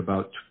little bit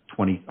about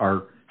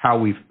how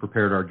we've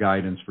prepared our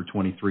guidance for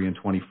 23 and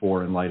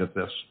 24 in light of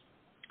this.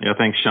 Yeah,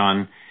 thanks,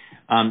 Sean.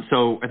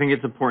 So I think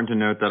it's important to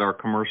note that our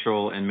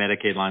commercial and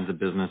Medicaid lines of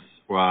business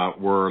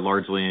were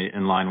largely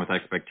in line with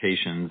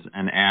expectations.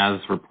 And as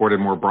reported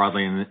more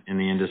broadly in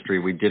the industry,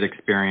 we did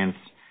experience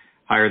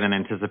higher than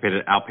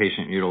anticipated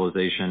outpatient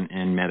utilization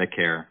in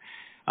Medicare.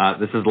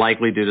 This is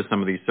likely due to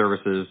some of these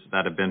services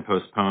that have been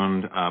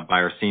postponed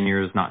by our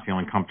seniors not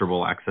feeling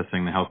comfortable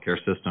accessing the healthcare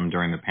system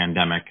during the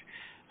pandemic.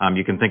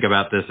 You can think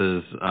about this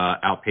as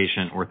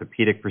outpatient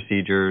orthopedic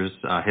procedures,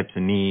 hips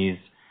and knees,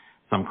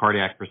 some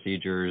cardiac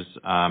procedures,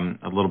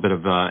 a little bit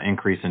of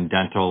increase in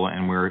dental,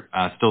 and we're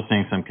still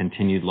seeing some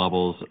continued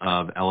levels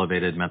of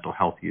elevated mental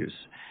health use.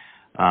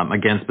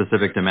 Again,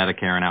 specific to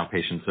Medicare and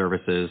outpatient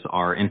services,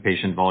 our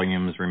inpatient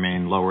volumes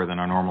remain lower than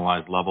our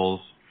normalized levels,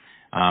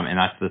 and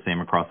that's the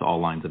same across all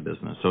lines of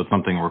business. So it's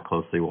something we're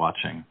closely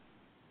watching.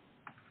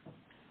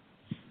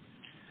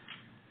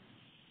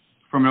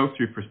 From an Oak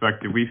Street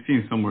perspective, we've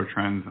seen similar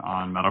trends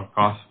on medical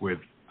costs with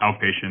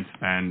outpatient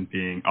spend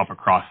being up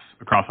across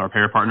our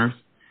payer partners.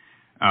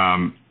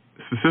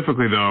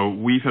 Specifically, though,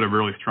 we've had a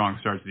really strong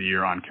start to the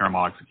year on care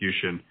model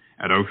execution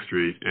at Oak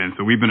Street, and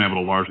so we've been able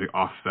to largely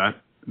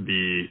offset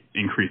the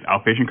increased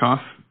outpatient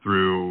costs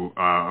through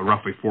a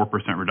roughly 4%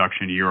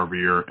 reduction year over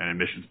year in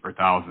admissions per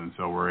thousand.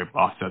 So we're able to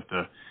offset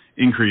the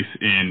increase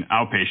in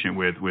outpatient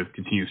with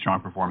continued strong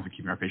performance in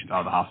keeping our patients out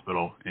of the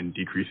hospital and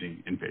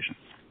decreasing inpatient.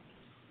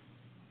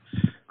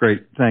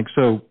 Great, thanks.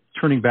 So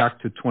turning back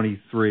to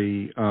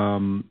 23,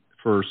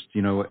 first,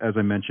 as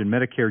I mentioned,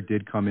 Medicare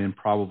did come in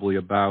probably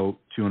about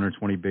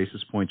 220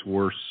 basis points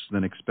worse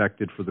than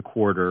expected for the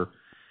quarter.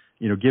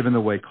 Given the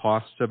way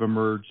costs have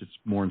emerged, it's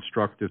more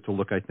instructive to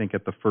look, I think,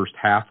 at the first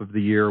half of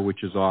the year,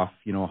 which is off,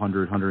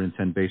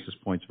 110 basis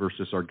points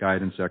versus our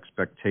guidance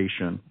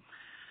expectation.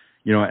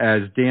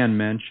 As Dan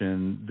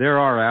mentioned, there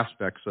are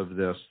aspects of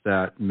this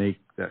that make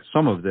that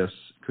some of this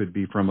could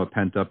be from a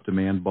pent-up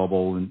demand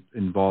bubble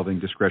involving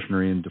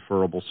discretionary and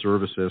deferrable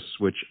services,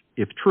 which,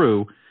 if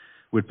true,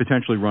 would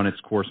potentially run its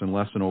course and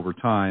lessen over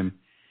time.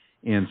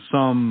 And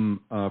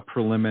some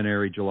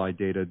preliminary July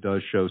data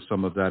does show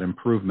some of that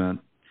improvement.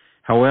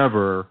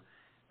 However,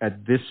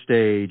 at this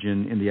stage,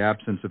 in the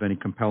absence of any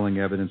compelling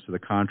evidence to the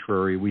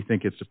contrary, we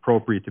think it's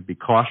appropriate to be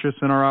cautious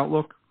in our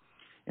outlook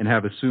and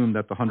have assumed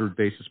that the 100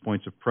 basis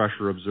points of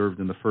pressure observed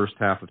in the first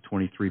half of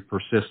 23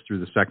 persists through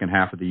the second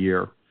half of the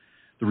year.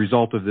 The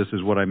result of this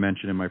is what I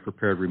mentioned in my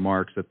prepared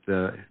remarks, that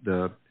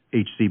the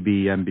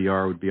HCB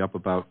MBR would be up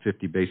about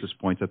 50 basis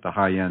points at the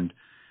high end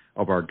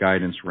of our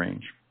guidance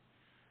range.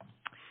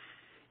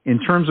 In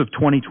terms of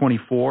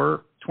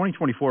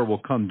 2024 will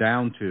come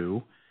down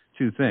to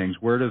two things.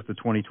 Where does the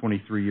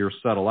 2023 year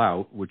settle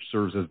out, which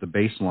serves as the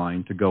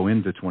baseline to go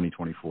into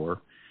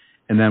 2024?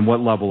 And then what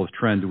level of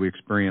trend do we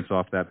experience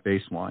off that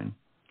baseline?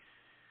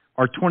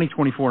 Our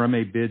 2024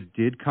 MA bid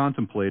did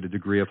contemplate a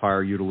degree of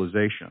higher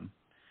utilization.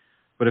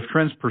 But if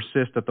trends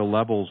persist at the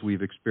levels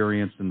we've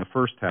experienced in the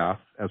first half,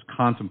 as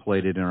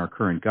contemplated in our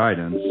current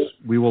guidance,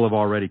 we will have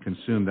already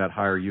consumed that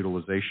higher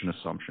utilization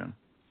assumption.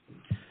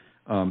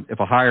 If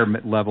a higher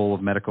level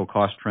of medical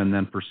cost trend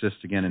then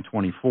persists again in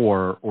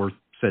 24, or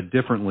said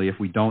differently, if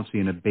we don't see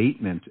an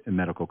abatement in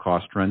medical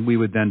cost trend, we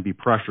would then be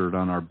pressured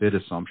on our bid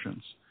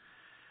assumptions.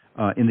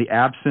 In the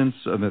absence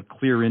of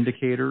clear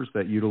indicators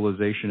that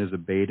utilization is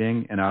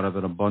abating and out of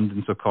an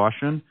abundance of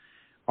caution,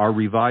 our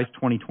revised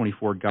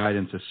 2024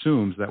 guidance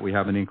assumes that we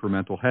have an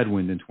incremental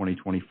headwind in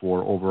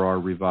 2024 over our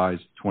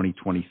revised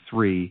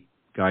 2023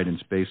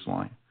 guidance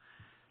baseline.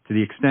 To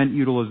the extent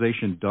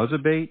utilization does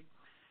abate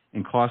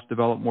and costs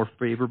develop more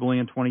favorably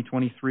in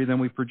 2023 than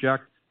we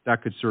project,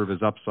 that could serve as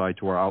upside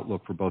to our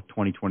outlook for both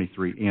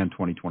 2023 and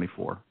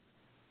 2024.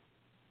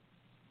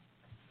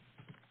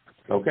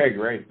 Okay,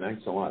 great.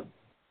 Thanks a lot.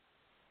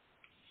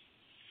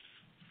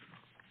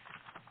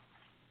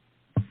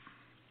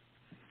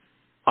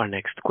 Our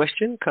next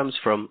question comes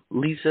from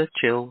Lisa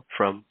Gill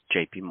from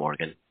JP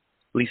Morgan.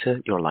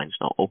 Lisa, your line is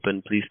now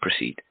open. Please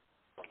proceed.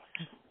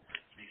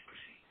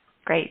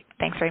 Great.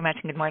 Thanks very much,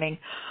 and good morning.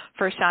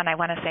 First, Sean, I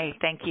want to say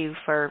thank you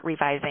for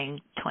revising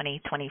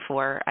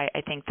 2024.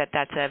 I think that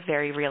that's a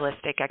very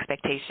realistic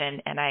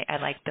expectation, and I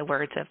like the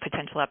words of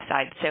potential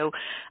upside. So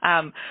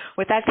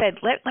with that said,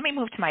 let me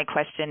move to my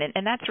question,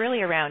 and that's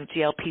really around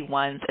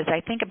GLP-1s. As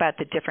I think about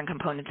the different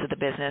components of the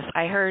business,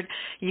 I heard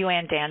you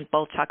and Dan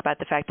both talk about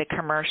the fact that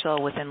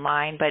commercial was in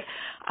line, but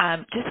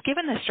just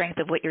given the strength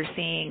of what you're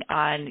seeing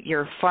on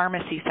your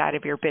pharmacy side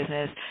of your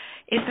business,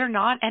 is there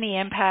not any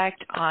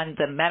impact on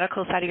the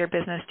medical side of your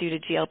business due to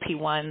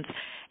GLP-1s?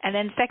 And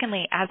then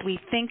secondly, as we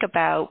think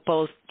about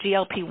both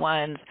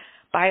GLP-1s,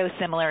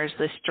 biosimilars,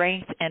 the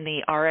strength and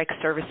the RX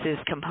services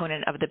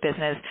component of the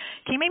business,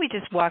 can you maybe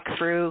just walk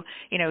through,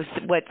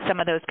 what some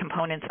of those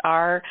components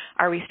are?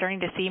 Are we starting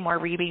to see more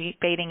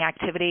rebating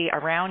activity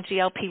around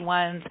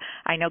GLP-1s?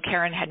 I know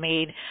Karen had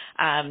made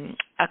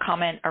a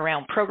comment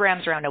around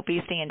programs around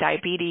obesity and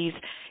diabetes.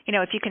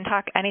 If you can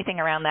talk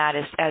anything around that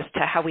as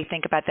to how we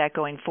think about that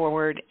going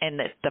forward in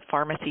the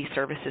pharmacy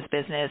services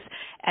business.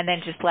 And then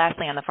just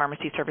lastly on the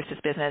pharmacy services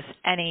business,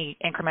 any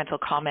incremental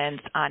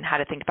comments on how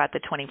to think about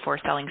the 24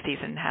 selling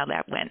season, how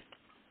that went?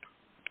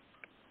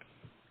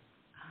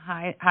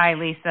 Hi,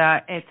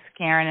 Lisa. It's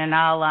Karen, and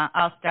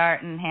I'll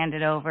start and hand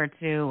it over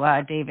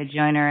to David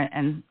Joyner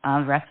and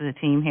the rest of the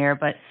team here.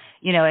 But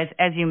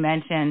as you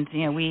mentioned,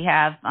 we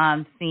have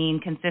seen,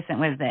 consistent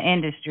with the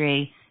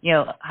industry,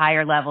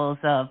 higher levels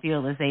of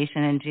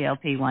utilization in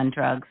GLP-1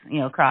 drugs,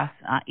 across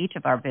each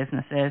of our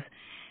businesses.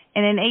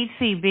 And in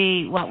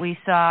HCB, what we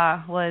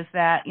saw was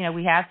that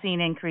we have seen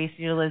increased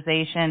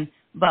utilization,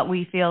 but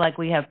we feel like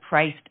we have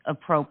priced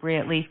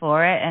appropriately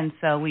for it, and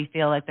so we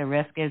feel like the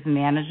risk is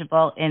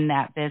manageable in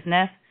that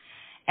business.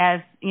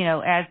 As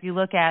you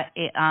look at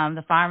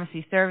the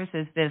pharmacy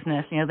services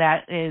business,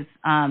 that is,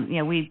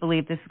 we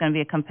believe this is going to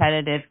be a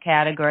competitive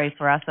category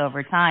for us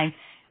over time,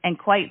 and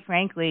quite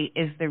frankly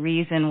is the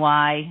reason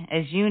why,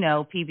 as you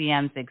know,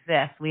 PBMs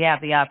exist. We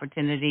have the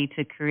opportunity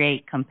to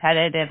create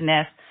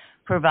competitiveness,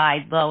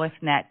 provide lowest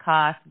net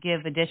cost,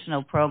 give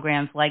additional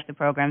programs like the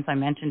programs I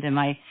mentioned in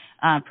my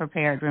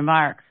prepared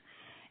remarks.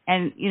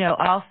 And,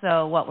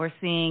 also what we're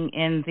seeing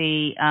in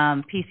the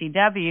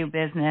PCW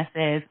business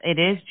is it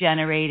is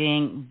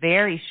generating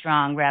very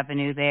strong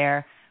revenue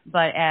there,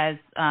 But as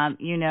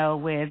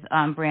with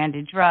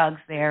branded drugs,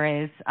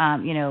 there is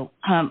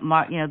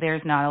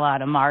there's not a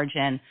lot of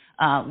margin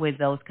with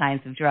those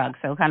kinds of drugs.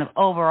 So kind of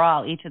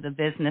overall, each of the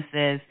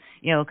businesses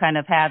kind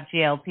of have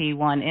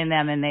GLP-1 in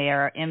them, and they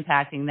are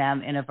impacting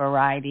them in a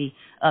variety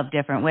of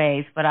different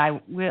ways. But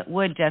I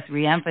would just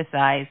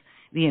reemphasize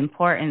the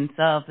importance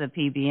of the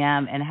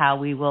PBM and how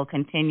we will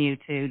continue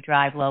to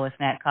drive lowest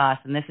net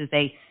costs. And this is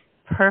a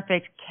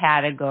perfect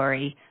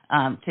category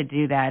to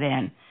do that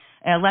in.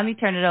 Let me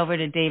turn it over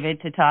to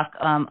David to talk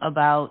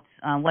about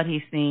what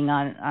he's seeing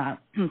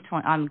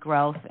on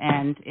growth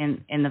and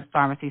in the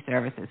pharmacy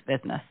services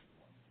business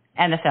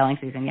and the selling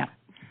season.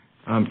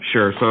 Yeah.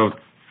 Sure. So,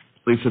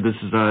 Lisa, this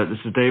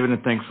is David,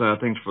 and thanks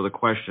for the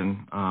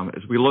question.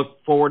 As we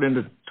look forward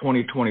into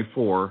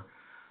 2024,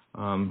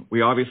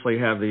 we obviously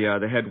have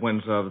the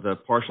headwinds of the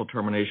partial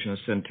termination of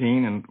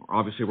Centene, and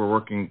obviously we're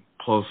working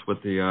close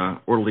with the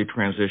orderly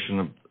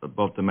transition of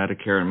both the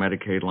Medicare and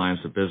Medicaid lines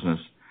of business.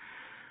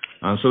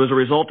 So as a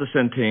result of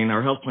Centene,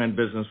 our health plan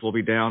business will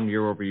be down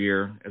year over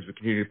year as we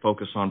continue to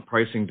focus on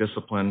pricing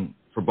discipline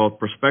for both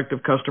prospective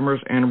customers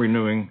and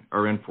renewing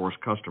our in-force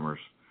customers.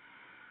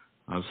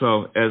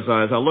 So as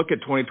I look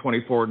at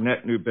 2024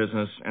 net new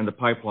business and the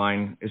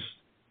pipeline is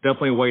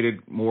definitely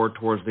weighted more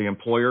towards the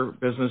employer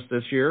business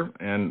this year,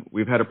 and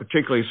we've had a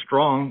particularly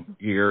strong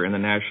year in the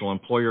national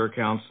employer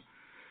accounts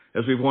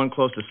as we've won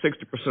close to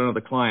 60% of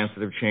the clients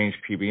that have changed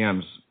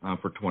PBMs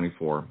for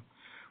 24.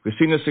 We've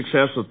seen the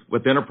success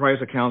with enterprise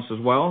accounts as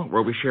well,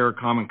 where we share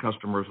common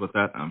customers with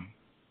that.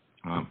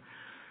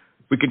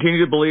 We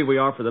continue to believe we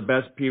offer the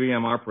best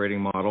PBM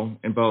operating model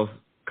in both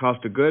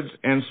cost of goods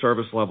and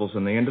service levels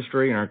in the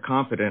industry, and are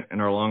confident in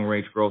our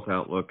long-range growth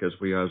outlook as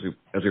we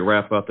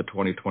wrap up the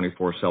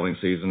 2024 selling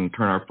season and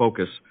turn our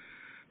focus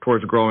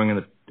towards growing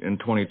in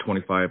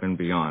 2025 and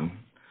beyond.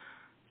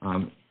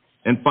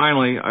 And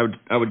finally,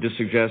 I would just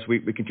suggest we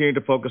continue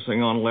to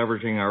focusing on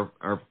leveraging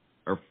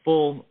our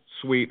full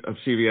suite of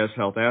CVS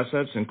Health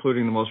assets,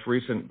 including the most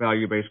recent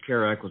value-based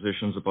care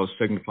acquisitions of both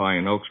Signify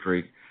and Oak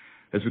Street,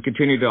 as we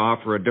continue to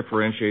offer a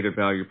differentiated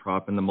value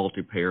prop in the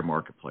multi-payer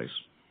marketplace.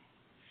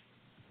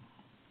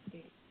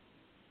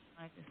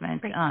 I just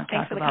meant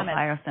talk about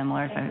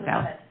biosimilars. I think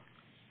that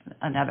was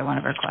another one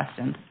of our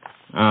questions.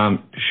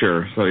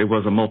 Sure. So it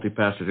was a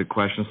multifaceted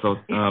question. So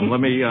let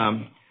me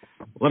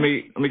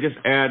just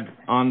add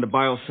on the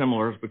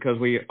biosimilars, because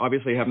we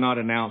obviously have not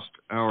announced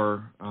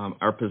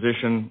our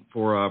position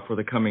for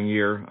the coming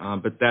year.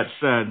 But that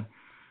said,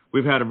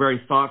 we've had a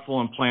very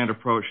thoughtful and planned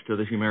approach to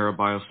the Humira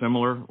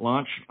biosimilar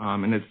launch,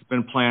 and it's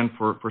been planned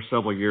for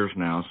several years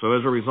now. So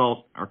as a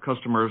result, our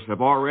customers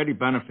have already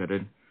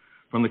benefited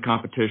from the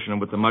competition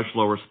with a much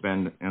lower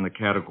spend in the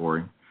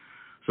category.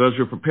 So as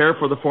we prepare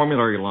for the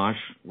formulary launch,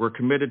 we're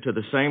committed to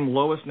the same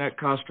lowest net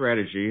cost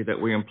strategy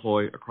that we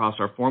employ across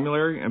our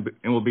formulary, and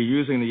we'll be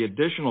using the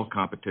additional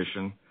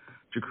competition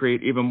to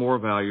create even more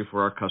value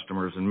for our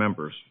customers and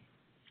members.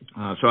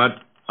 So I'd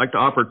like to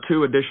offer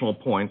two additional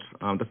points.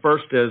 The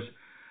first is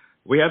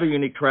we have a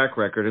unique track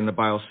record in the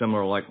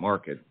biosimilar-like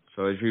market.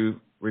 So as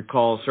you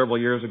recall, several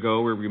years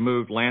ago, we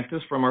removed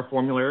Lantus from our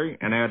formulary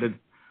and added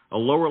a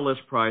lower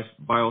list price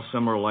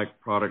biosimilar-like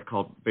product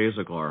called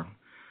Basaglar.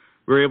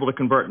 We were able to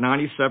convert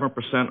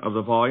 97% of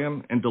the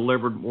volume and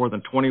delivered more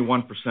than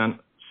 21%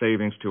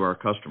 savings to our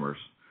customers.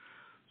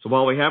 So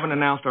while we haven't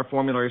announced our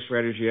formulary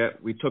strategy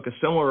yet, we took a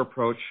similar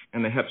approach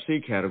in the Hep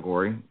C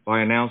category by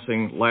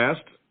announcing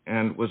last,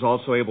 and was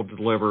also able to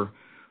deliver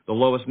the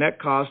lowest net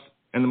cost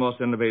and the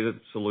most innovative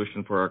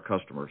solution for our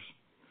customers.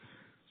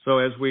 So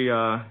as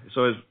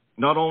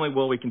not only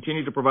will we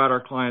continue to provide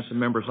our clients and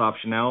members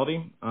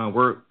optionality,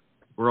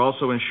 we're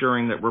also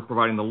ensuring that we're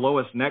providing the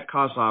lowest net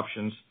cost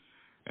options,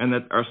 and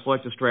that our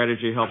selected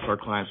strategy helps our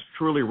clients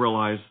truly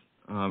realize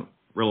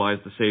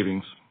the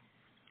savings.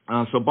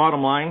 So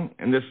bottom line,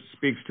 and this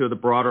speaks to the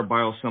broader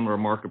biosimilar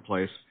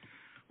marketplace,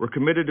 we're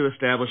committed to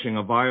establishing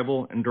a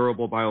viable and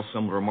durable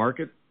biosimilar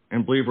market,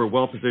 and believe we're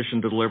well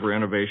positioned to deliver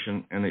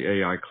innovation in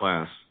the AI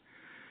class.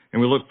 And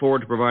we look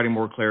forward to providing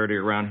more clarity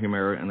around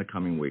Humira in the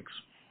coming weeks.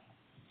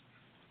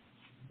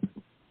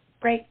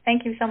 Great.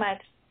 Thank you so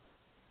much.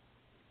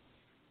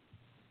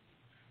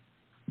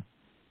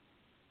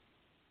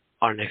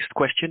 Our next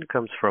question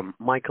comes from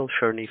Michael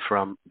Cherny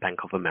from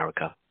Bank of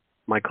America.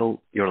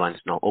 Michael, your line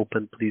is now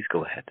open. Please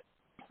go ahead.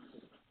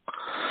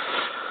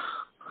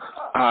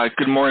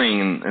 Good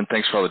morning, and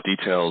thanks for all the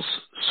details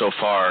so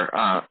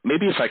far.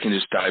 Maybe if I can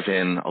just dive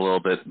in a little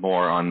bit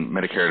more on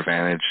Medicare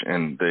Advantage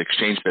and the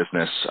exchange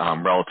business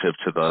relative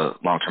to the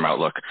long-term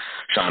outlook.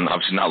 Sean,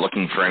 obviously not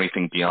looking for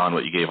anything beyond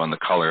what you gave on the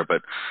color,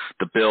 but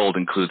the build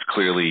includes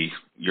clearly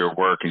your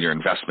work and your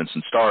investments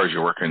in Stars,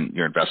 your work and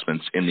your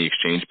investments in the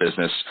exchange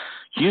business.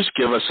 Can you just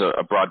give us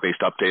a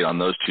broad-based update on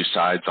those two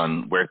sides,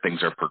 on where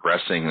things are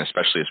progressing, and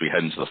especially as we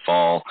head into the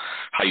fall,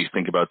 how you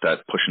think about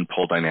that push and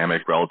pull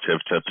dynamic relative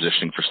to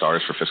positioning for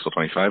Stars for fiscal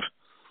 25?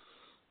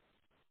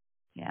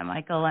 Yeah,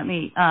 Michael, let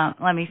me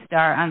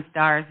start on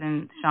Stars,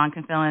 and Sean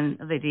can fill in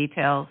the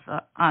details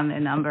on the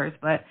numbers.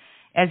 But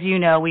As you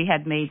know, we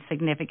had made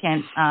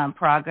significant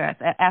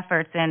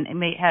efforts and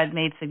had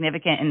made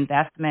significant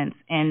investments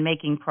in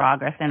making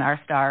progress in our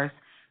STARS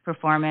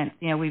performance.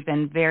 We've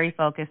been very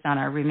focused on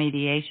our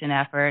remediation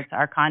efforts.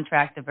 Our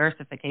contract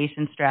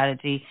diversification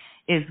strategy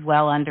is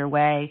well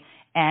underway,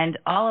 and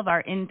all of our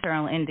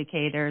internal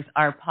indicators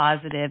are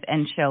positive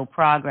and show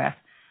progress.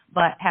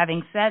 But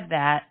having said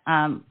that,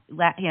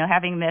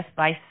 having missed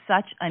by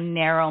such a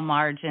narrow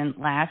margin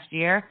last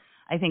year,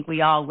 I think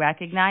we all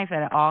recognize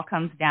that it all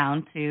comes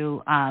down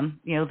to,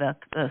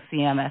 the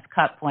CMS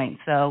cut point.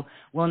 So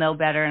we'll know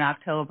better in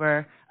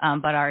October,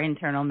 but our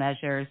internal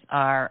measures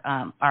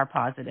are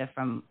positive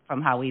from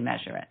how we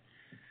measure it.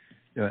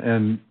 Yeah,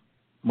 and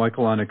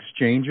Michael, on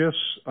exchanges,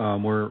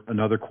 we're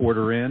another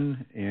quarter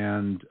in,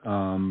 and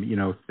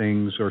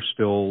things are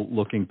still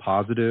looking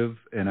positive.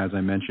 And as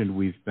I mentioned,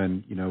 we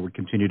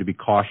continue to be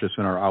cautious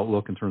in our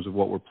outlook in terms of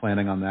what we're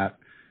planning on that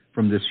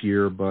from this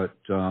year, but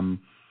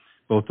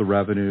both the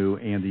revenue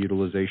and the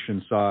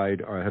utilization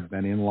side have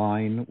been in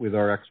line with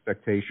our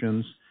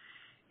expectations.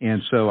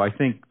 And so I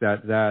think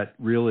that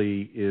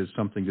really is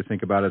something to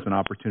think about as an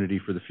opportunity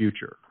for the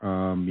future.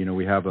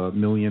 We have a 1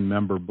 million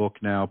member book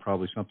now,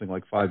 probably something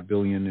like $5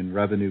 billion in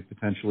revenue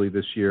potentially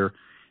this year,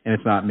 and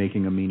it's not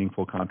making a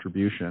meaningful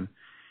contribution.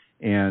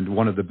 And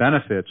one of the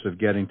benefits of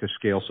getting to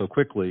scale so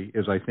quickly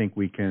is I think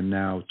we can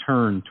now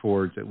turn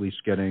towards at least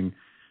getting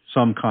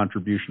some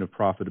contribution of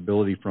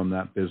profitability from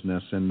that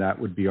business, and that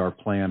would be our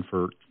plan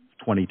for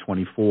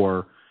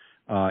 2024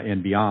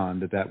 and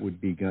beyond, that would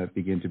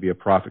begin to be a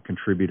profit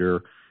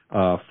contributor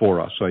for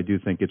us. So I do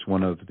think it's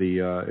one of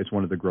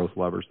the growth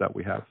levers that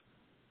we have.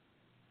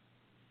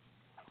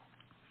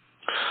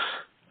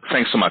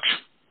 Thanks so much.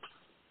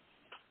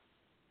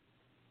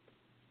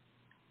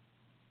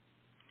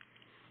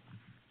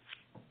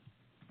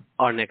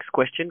 Our next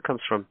question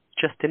comes from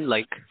Justin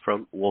Lake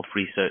from Wolfe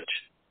Research.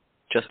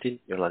 Justin,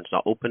 your line's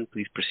now open.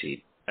 Please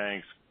proceed.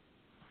 Thanks.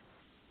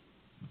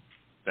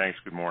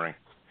 Good morning.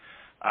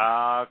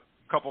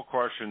 Couple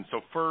questions.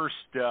 So first,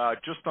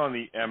 just on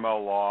the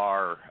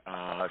MLR,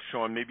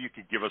 Sean, maybe you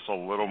could give us a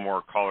little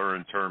more color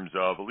in terms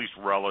of, at least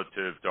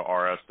relative to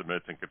our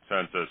estimates and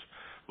consensus.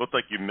 Looked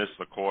like you missed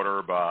the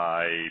quarter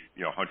by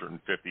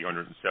 150,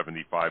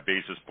 175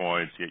 basis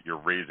points, yet you're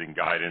raising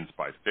guidance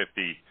by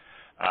 50.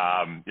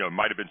 It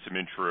might have been some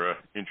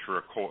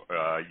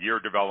intra-year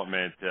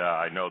development.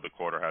 I know the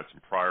quarter had some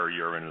prior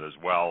year in it as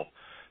well.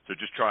 So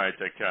just trying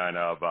to kind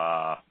of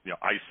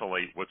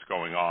isolate what's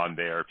going on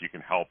there. If you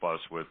can help us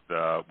with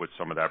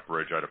some of that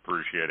bridge, I'd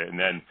appreciate it. And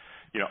then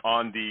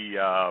on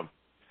the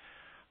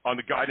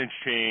guidance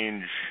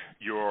change,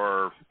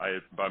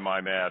 by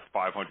my math,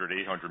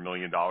 $500-800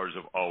 million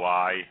of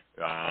OI.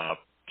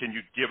 Can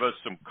you give us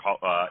some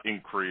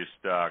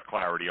increased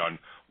clarity on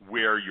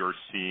where you're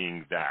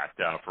seeing that?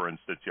 For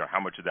instance, how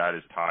much of that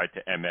is tied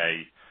to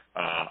MA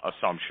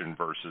assumption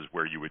versus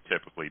where you would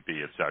typically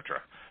be, et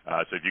cetera.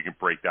 So if you can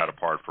break that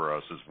apart for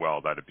us as well,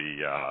 that'd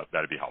be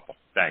helpful.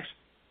 Thanks.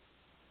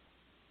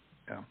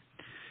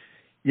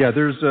 Yeah.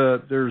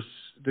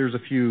 There's a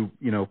few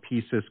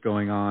pieces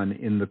going on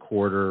in the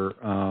quarter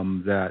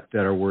that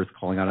are worth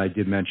calling out. I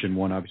did mention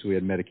one. Obviously, we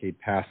had Medicaid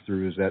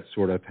pass-throughs that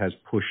sort of has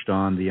pushed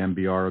on the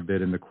MBR a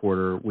bit in the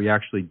quarter. We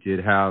actually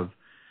did have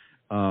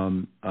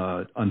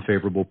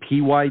unfavorable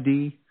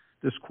PYD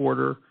this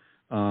quarter.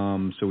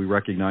 So we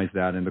recognize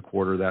that in the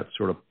quarter. That's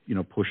sort of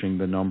pushing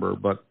the number.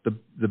 But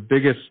the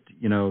biggest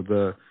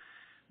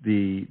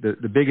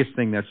the biggest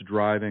thing that's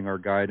driving our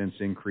guidance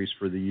increase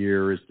for the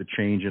year is the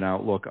change in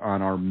outlook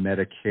on our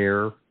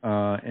Medicare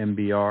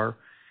MBR,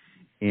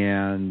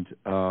 and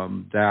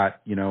that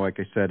like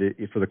I said,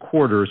 for the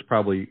quarter is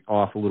probably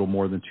off a little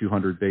more than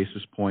 200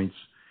 basis points.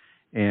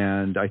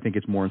 And I think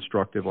it's more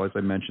instructive, as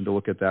I mentioned, to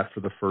look at that for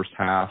the first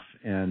half,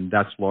 and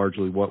that's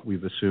largely what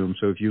we've assumed.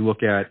 So if you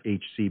look at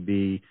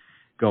HCB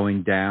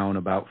going down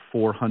about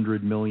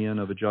 $400 million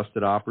of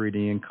adjusted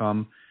operating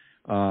income,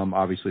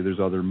 obviously there's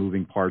other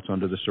moving parts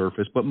under the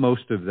surface, but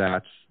most of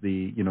that's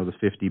the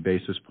 50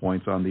 basis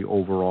points on the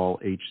overall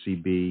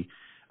HCB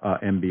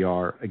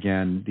MBR.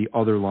 Again, the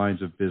other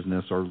lines of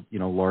business are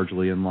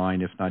largely in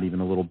line, if not even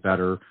a little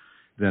better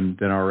than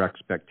our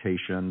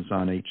expectations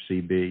on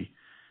HCB.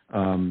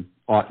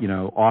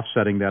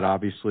 Offsetting that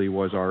obviously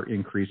was our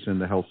increase in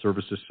the health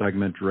services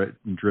segment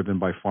driven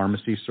by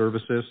pharmacy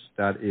services.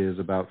 That is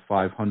about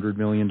 $500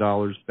 million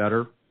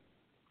better.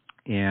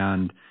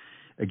 And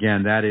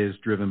again, that is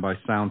driven by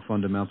sound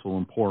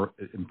fundamental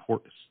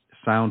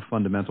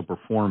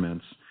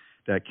performance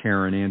that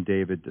Karen and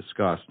David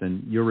discussed.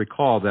 And you'll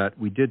recall that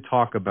we did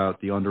talk about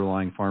the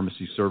underlying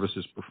pharmacy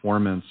services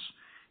performance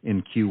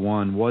in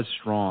Q1 was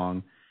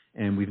strong,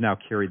 and we've now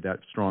carried that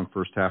strong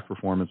first half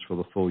performance for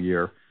the full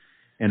year.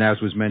 And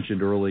as was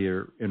mentioned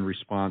earlier in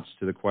response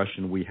to the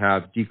question, we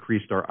have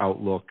decreased our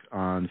outlook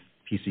on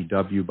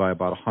PCW by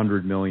about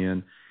 $100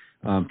 million,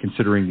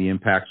 considering the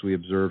impacts we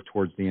observed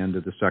towards the end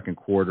of the second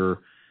quarter,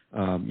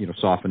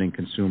 softening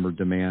consumer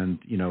demand,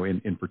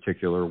 in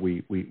particular,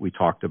 we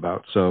talked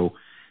about. So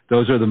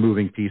those are the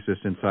moving pieces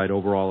inside.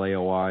 Overall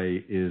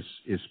AOI is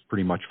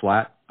pretty much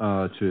flat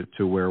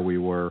to where we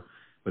were,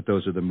 but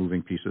those are the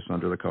moving pieces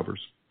under the covers.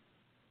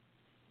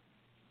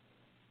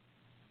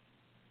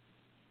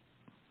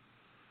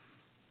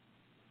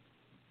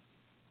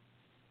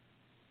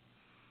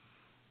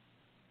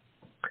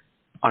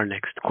 Our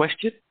next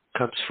question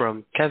comes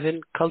from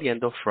Kevin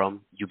Caliendo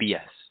from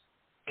UBS.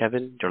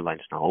 Kevin, your line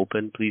is now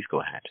open. Please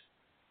go ahead.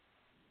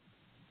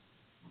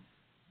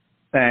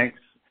 Thanks.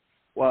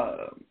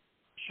 Well,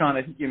 Sean,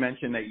 I think you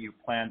mentioned that you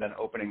planned on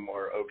opening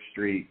more Oak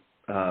Street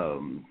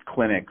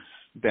clinics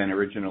than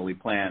originally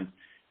planned,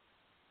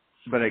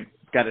 but I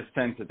got a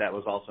sense that that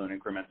was also an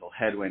incremental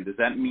headwind. Does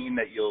that mean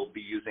that you'll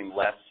be using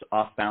less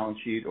off-balance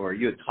sheet, or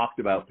you had talked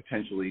about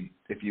potentially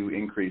if you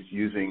increase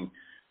using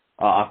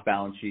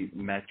off-balance sheet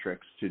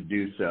metrics to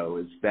do so?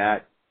 Is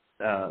that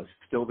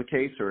still the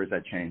case, or has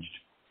that changed?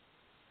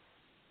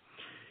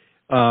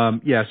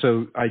 Yeah,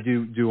 so I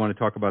do want to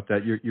talk about that.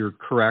 You're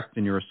correct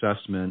in your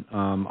assessment.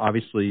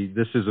 Obviously,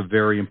 this is a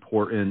very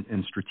important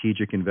and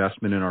strategic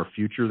investment in our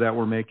future that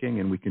we're making,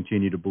 and we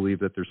continue to believe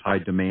that there's high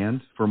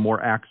demand for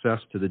more access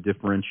to the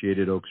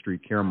differentiated Oak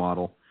Street care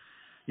model.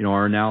 You know,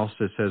 our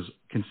analysis has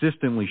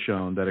consistently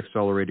shown that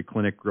accelerated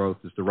clinic growth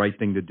is the right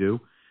thing to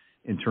do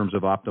in terms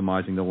of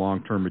optimizing the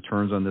long-term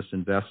returns on this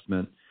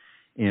investment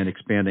and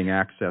expanding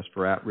access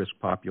for at-risk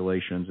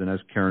populations. And as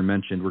Karen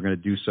mentioned, we're going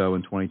to do so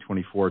in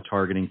 2024,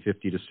 targeting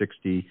 50 to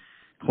 60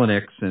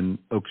 clinics, and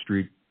Oak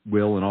Street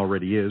will and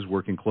already is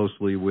working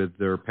closely with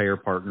their payer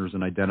partners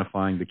in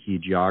identifying the key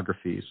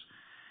geographies.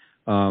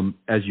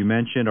 As you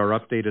mentioned, our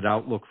updated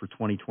outlook for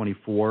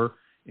 2024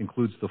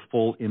 includes the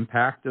full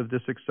impact of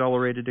this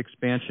accelerated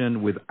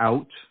expansion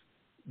without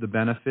the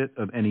benefit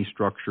of any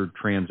structured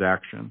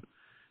transaction.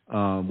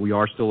 We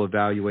are still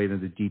evaluating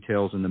the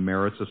details and the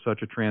merits of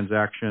such a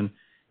transaction,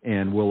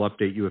 and we'll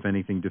update you if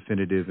anything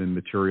definitive and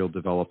material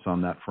develops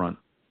on that front.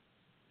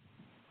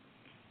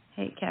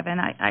 Hey, Kevin,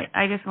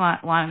 I just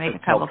want to make a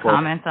couple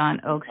comments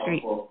on Oak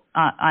Street.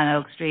 On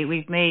Oak Street,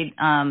 we've made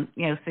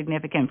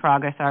significant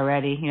progress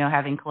already.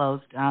 Having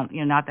closed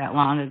not that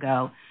long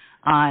ago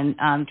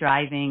on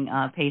driving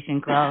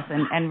patient growth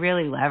and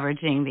really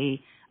leveraging the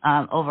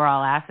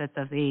overall assets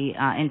of the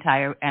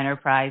entire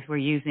enterprise. We're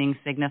using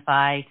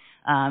Signify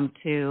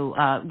to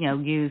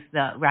use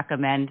the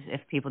recommend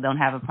if people don't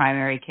have a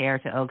primary care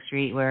to Oak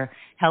Street. We're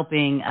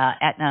helping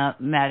Aetna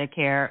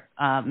Medicare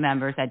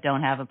members that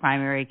don't have a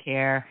primary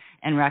care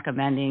and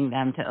recommending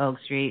them to Oak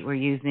Street. We're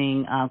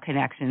using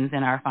connections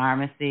in our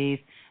pharmacies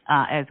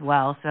as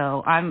well.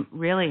 So I'm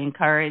really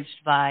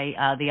encouraged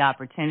by the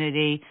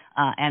opportunity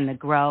and the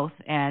growth,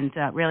 and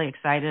really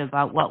excited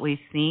about what we've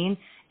seen.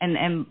 And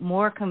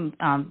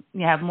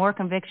have more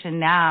conviction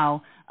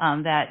now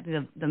that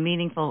the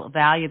meaningful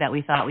value that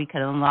we thought we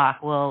could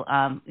unlock will,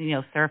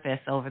 surface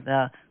over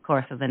the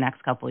course of the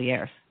next couple of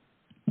years.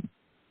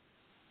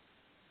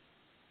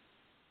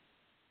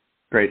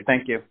 Great,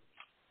 thank you.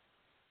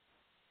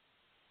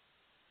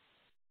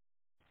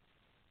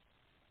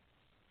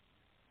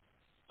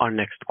 Our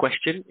next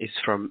question is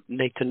from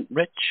Nathan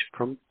Rich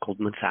from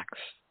Goldman Sachs.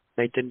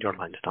 Nathan, your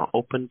line is now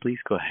open. Please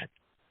go ahead.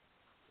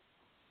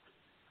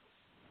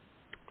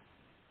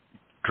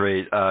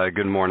 Great.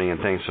 Good morning, and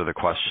thanks for the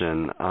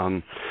question.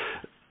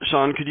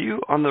 Sean, could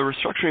you, on the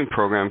restructuring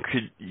program,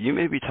 could you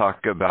maybe talk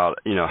about,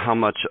 how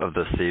much of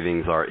the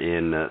savings are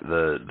in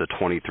the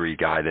 23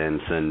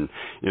 guidance, and,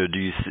 do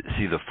you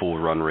see the full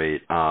run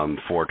rate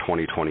for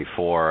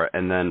 2024?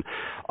 And then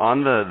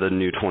on the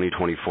new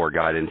 2024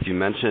 guidance, you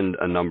mentioned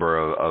a number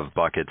of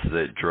buckets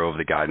that drove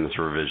the guidance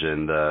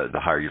revision, the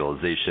higher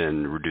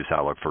utilization, reduced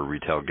outlook for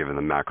retail given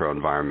the macro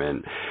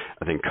environment.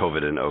 I think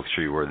COVID and Oak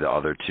Street were the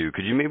other two.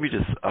 Could you maybe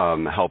just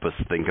help us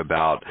think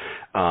about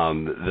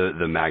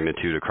the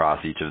magnitude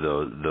across each of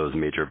those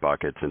major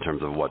buckets in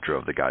terms of what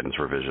drove the guidance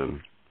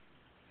revision?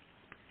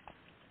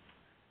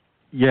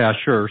 Yeah,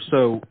 sure.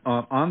 So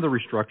on the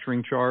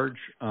restructuring charge,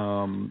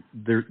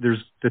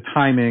 there's the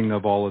timing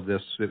of all of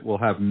this. It will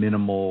have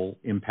minimal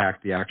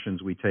impact, the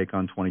actions we take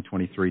on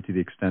 2023, to the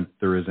extent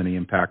there is any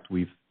impact.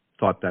 We've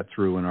thought that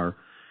through in our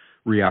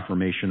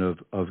reaffirmation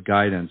of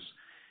guidance.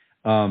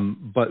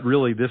 But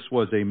really, this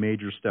was a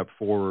major step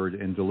forward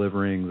in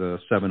delivering the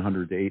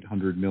 $700 to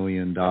 $800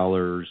 million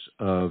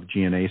of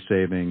G&A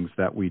savings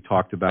that we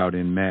talked about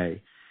in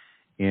May.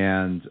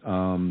 And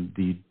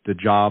the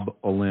job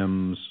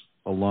elims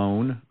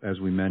alone, as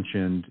we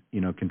mentioned,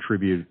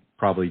 contribute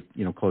probably,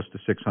 close to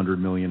 $600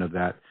 million of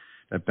that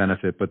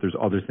benefit. But there's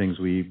other things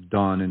we've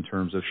done in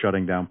terms of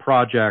shutting down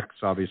projects.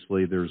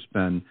 Obviously, there's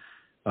been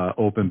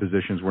open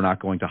positions we're not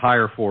going to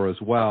hire for as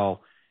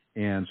well.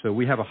 And so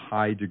we have a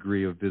high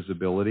degree of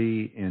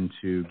visibility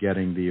into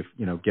getting the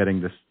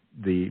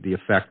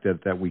effect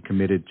that we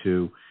committed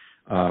to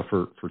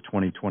for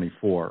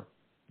 2024.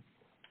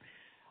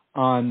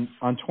 On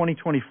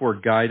 2024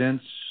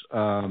 guidance,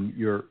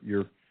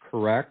 you're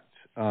correct.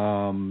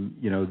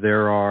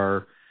 There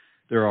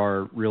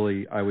are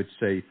really, I would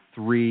say,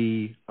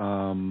 three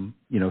kind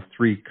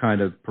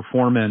of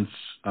performance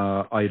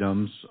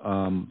items,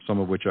 some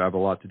of which have a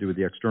lot to do with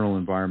the external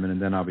environment,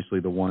 and then obviously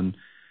the one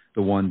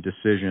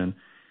decision.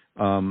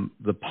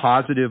 The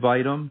positive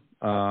item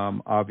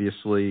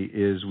obviously,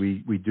 is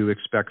we do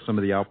expect some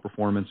of the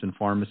outperformance in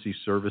pharmacy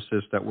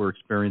services that we're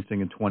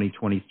experiencing in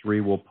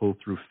 2023 will pull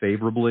through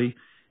favorably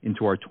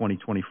into our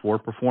 2024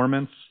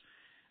 performance.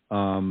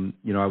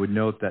 I would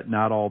note that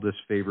not all this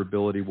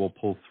favorability will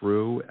pull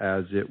through,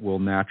 as it will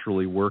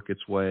naturally work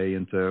its way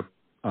into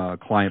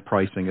client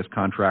pricing as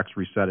contracts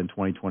reset in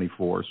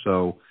 2024.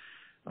 So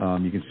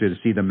you can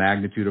see the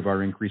magnitude of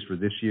our increase for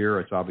this year.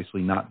 It's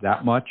obviously not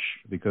that much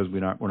because we're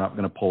not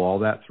going to pull all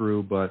that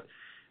through, but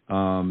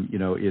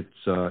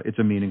it's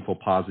a meaningful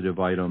positive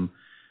item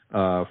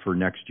for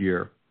next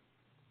year.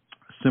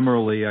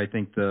 Similarly, I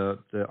think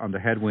on the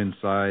headwind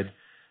side,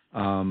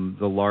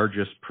 the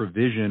largest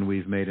provision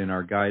we've made in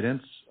our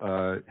guidance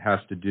has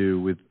to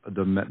do with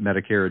the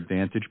Medicare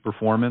Advantage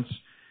performance.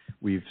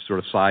 We've sort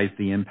of sized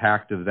the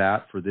impact of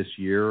that for this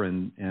year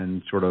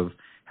and sort of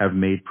have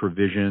made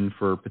provision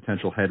for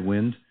potential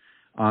headwind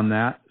on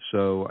that.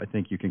 So I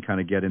think you can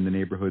kind of get in the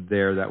neighborhood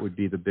there. That would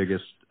be the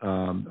biggest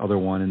other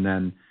one. And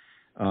then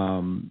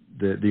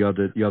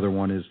the other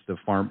one is the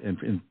farm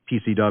in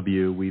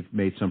PCW. We've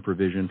made some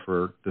provision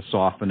for the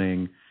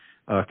softening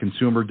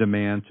consumer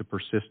demand to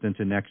persist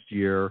into next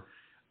year,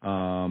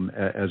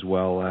 as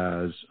well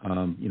as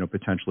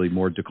potentially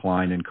more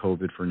decline in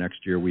COVID for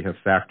next year. We have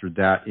factored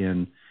that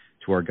in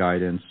to our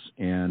guidance,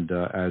 and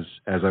as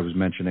I was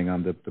mentioning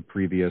on the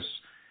previous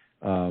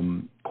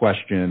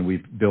question,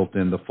 we've built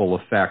in the full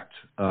effect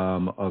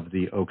of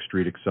the Oak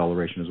Street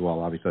acceleration as well.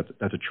 Obviously,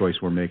 that's a choice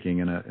we're making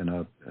in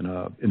a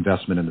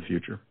investment in the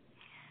future.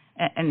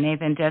 And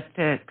Nathan, just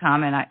to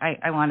comment,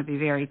 I want to be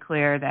very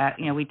clear that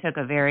we took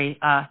a very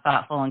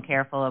thoughtful and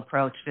careful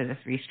approach to this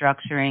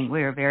restructuring.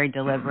 We were very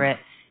deliberate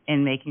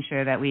in making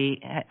sure that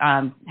we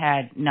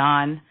had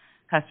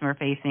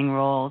non-customer-facing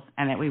roles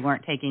and that we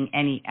weren't taking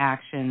any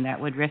action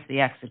that would risk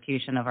the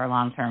execution of our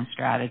long-term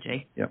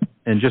strategy. Yep.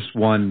 And just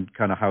one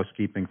kind of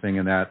housekeeping thing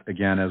in that,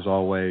 again, as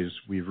always,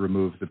 we've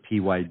removed the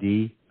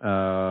PYD.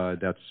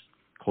 That's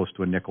close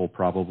to $0.05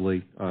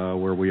 probably,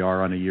 where we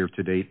are on a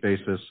year-to-date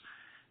basis.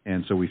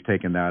 And so we've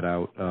taken that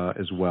out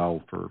as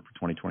well for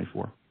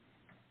 2024.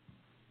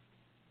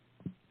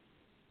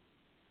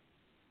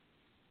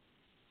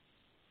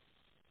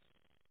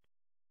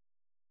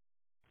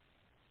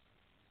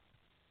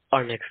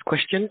 Our next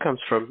question comes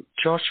from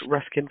Josh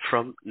Raskin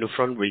from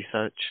Nephron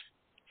Research.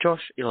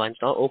 Josh, your line's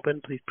now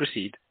open. Please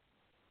proceed.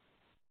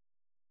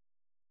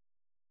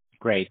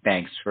 Great.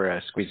 Thanks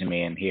for squeezing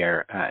me in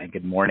here, and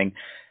good morning.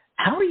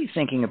 How are you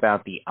thinking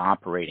about the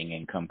operating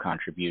income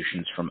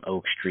contributions from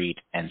Oak Street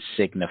and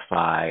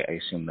Signify? I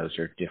assume those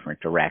are different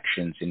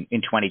directions in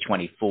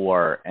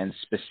 2024, and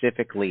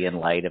specifically in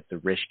light of the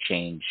risk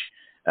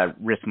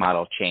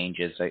model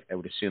changes. I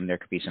would assume there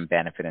could be some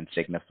benefit in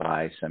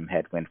Signify, some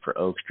headwind for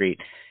Oak Street.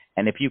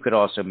 And if you could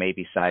also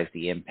maybe size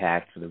the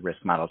impact for the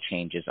risk model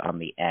changes on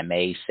the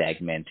MA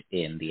segment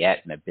in the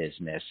Aetna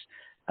business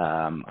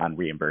on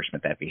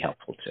reimbursement, that'd be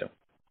helpful too.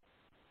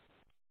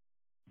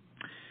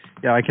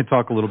 Yeah, I can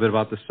talk a little bit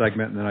about the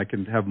segment, and then I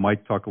can have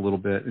Mike talk a little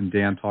bit and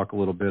Dan talk a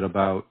little bit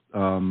about,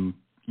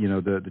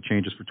 the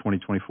changes for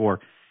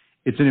 2024.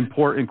 It's an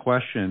important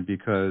question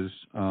because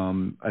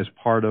as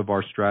part of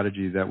our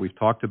strategy that we've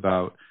talked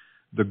about,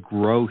 the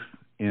growth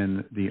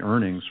in the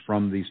earnings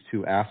from these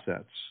two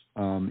assets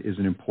is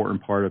an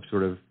important part of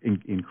sort of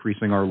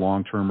increasing our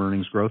long-term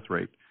earnings growth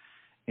rate.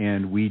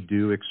 And we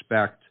do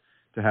expect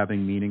to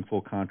having meaningful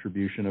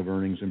contribution of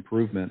earnings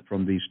improvement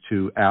from these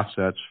two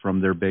assets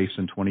from their base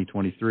in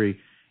 2023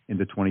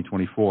 into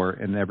 2024.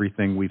 And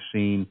everything we've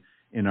seen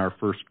in our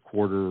first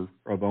quarter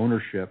of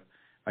ownership,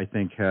 I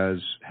think has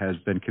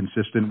been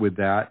consistent with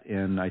that.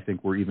 And I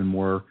think we're even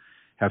more,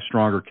 have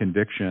stronger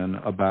conviction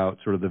about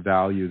sort of the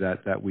value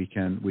that we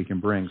can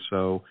bring.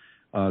 So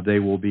they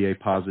will be a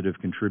positive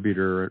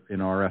contributor in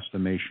our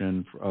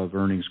estimation of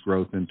earnings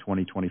growth in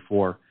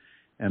 2024.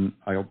 And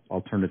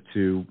I'll turn it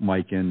to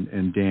Mike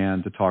and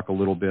Dan to talk a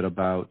little bit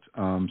about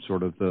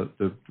sort of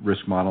the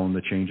risk model and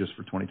the changes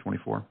for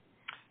 2024.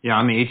 Yeah,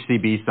 on the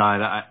HCB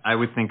side, I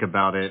would think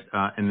about it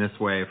in this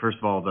way. First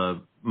of all,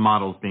 the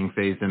models being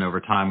phased in over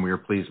time, we were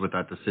pleased with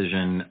that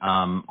decision.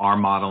 Our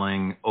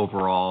modeling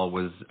overall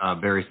was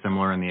very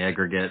similar in the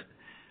aggregate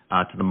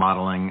to the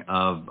modeling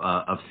of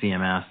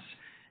CMS.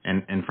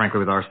 And frankly,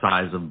 with our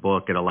size of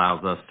book, it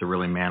allows us to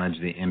really manage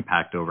the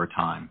impact over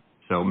time.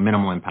 So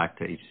minimal impact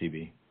to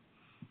HCB.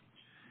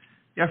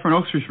 Yeah, from an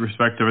Oak Street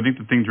perspective, I think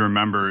the thing to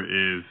remember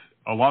is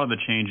a lot of the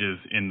changes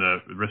in the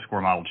risk score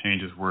model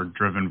changes were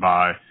driven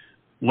by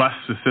less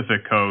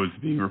specific codes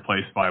being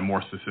replaced by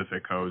more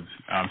specific codes.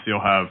 So you'll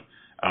have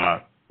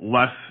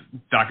less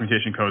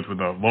documentation codes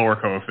with a lower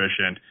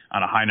coefficient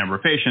on a high number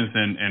of patients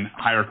and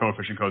higher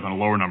coefficient codes on a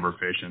lower number of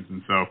patients.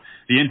 And so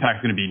the impact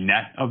is going to be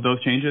net of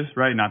those changes,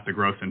 right? Not the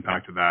gross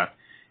impact of that.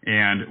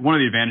 And one of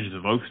the advantages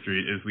of Oak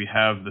Street is we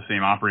have the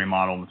same operating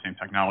model and the same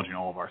technology in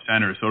all of our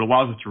centers. So it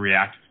allows us to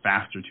react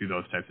faster to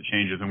those types of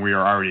changes. And we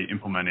are already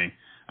implementing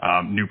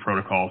new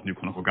protocols, new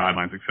clinical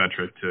guidelines, et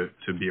cetera,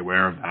 to be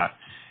aware of that.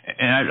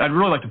 And I'd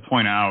really like to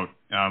point out,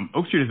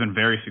 Oak Street has been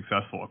very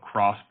successful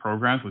across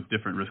programs with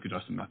different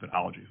risk-adjusted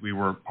methodologies. We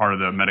were part of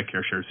the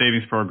Medicare Shared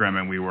Savings Program,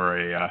 and we were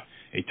a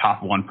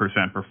top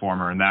 1%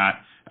 performer in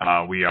that.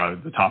 We are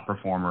the top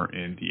performer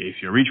in the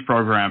ACO REACH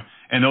program,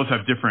 and those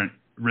have different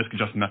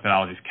risk-adjusted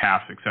methodologies,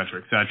 caps, et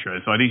cetera, et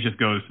cetera. So I think it just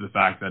goes to the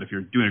fact that if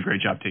you're doing a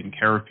great job taking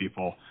care of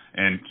people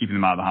and keeping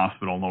them out of the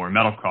hospital and lowering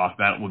medical costs,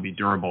 that will be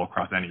durable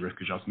across any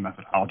risk-adjusted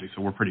methodology.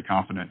 So we're pretty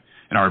confident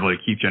in our ability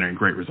to keep generating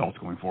great results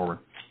going forward.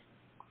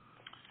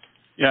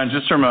 Yeah, and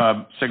just from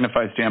a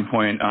Signify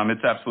standpoint,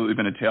 it's absolutely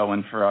been a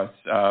tailwind for us.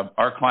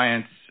 Our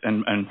clients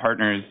and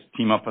partners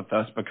team up with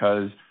us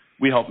because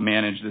we help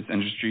manage this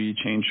industry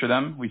change for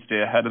them. We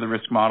stay ahead of the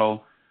risk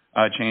model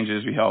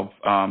changes. We help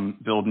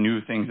build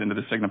new things into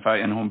the Signify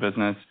in-home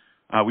business.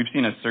 We've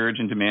seen a surge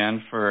in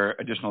demand for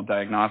additional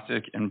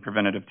diagnostic and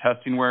preventative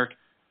testing work.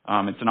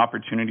 It's an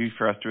opportunity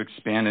for us to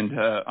expand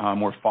into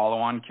more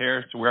follow-on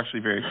care, so we're actually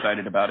very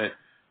excited about it.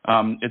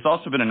 It's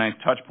also been a nice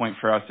touch point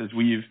for us as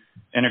we've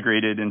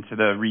integrated into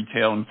the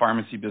retail and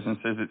pharmacy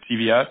businesses at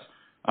CVS.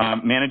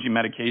 Managing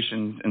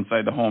medications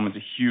inside the home is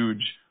a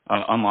huge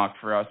unlock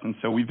for us, and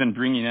so we've been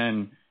bringing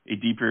in a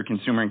deeper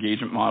consumer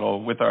engagement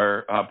model with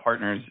our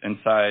partners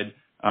inside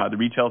the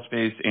retail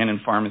space and in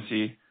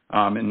pharmacy,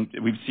 and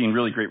we've seen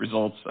really great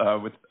results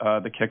with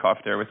the kickoff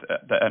there with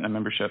the Aetna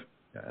membership.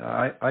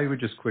 I would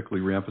just quickly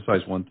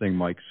reemphasize one thing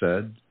Mike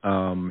said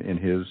in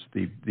his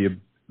the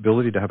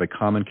ability to have a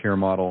common care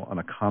model on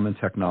a common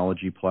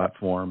technology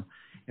platform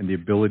and the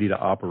ability to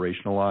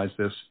operationalize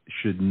this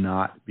should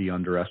not be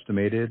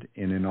underestimated.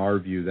 And in our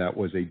view, that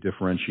was a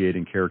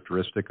differentiating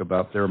characteristic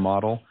about their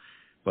model.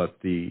 But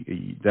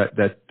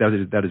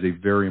that is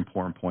a very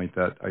important point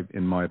that,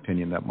 in my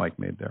opinion, that Mike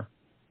made there.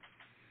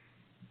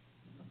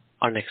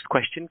 Our next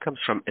question comes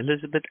from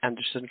Elizabeth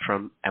Anderson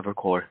from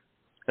Evercore.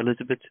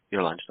 Elizabeth,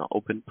 your line is now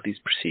open. Please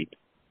proceed.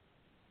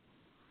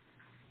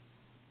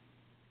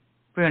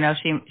 Bruno,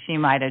 she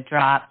might have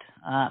dropped.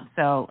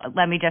 So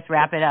let me just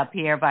wrap it up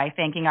here by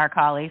thanking our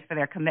colleagues for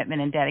their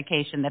commitment and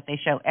dedication that they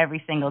show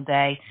every single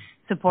day,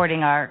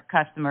 supporting our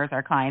customers,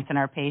 our clients, and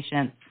our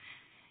patients.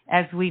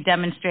 As we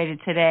demonstrated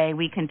today,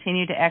 we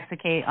continue to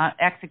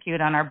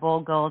execute on our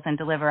bold goals and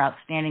deliver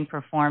outstanding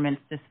performance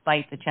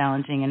despite the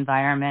challenging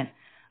environment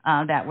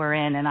that we're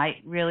in. And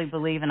I really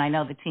believe, and I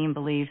know the team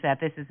believes, that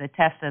this is a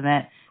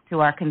testament to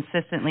our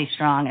consistently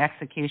strong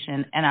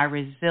execution and our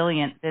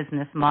resilient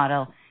business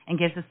model, and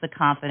gives us the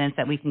confidence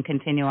that we can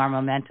continue our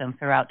momentum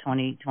throughout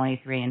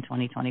 2023 and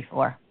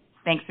 2024.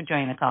 Thanks for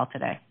joining the call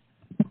today.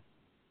 Ladies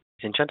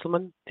and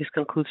gentlemen, this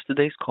concludes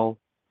today's call.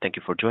 Thank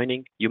you for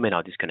joining. You may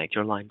now disconnect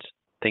your lines.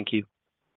 Thank you.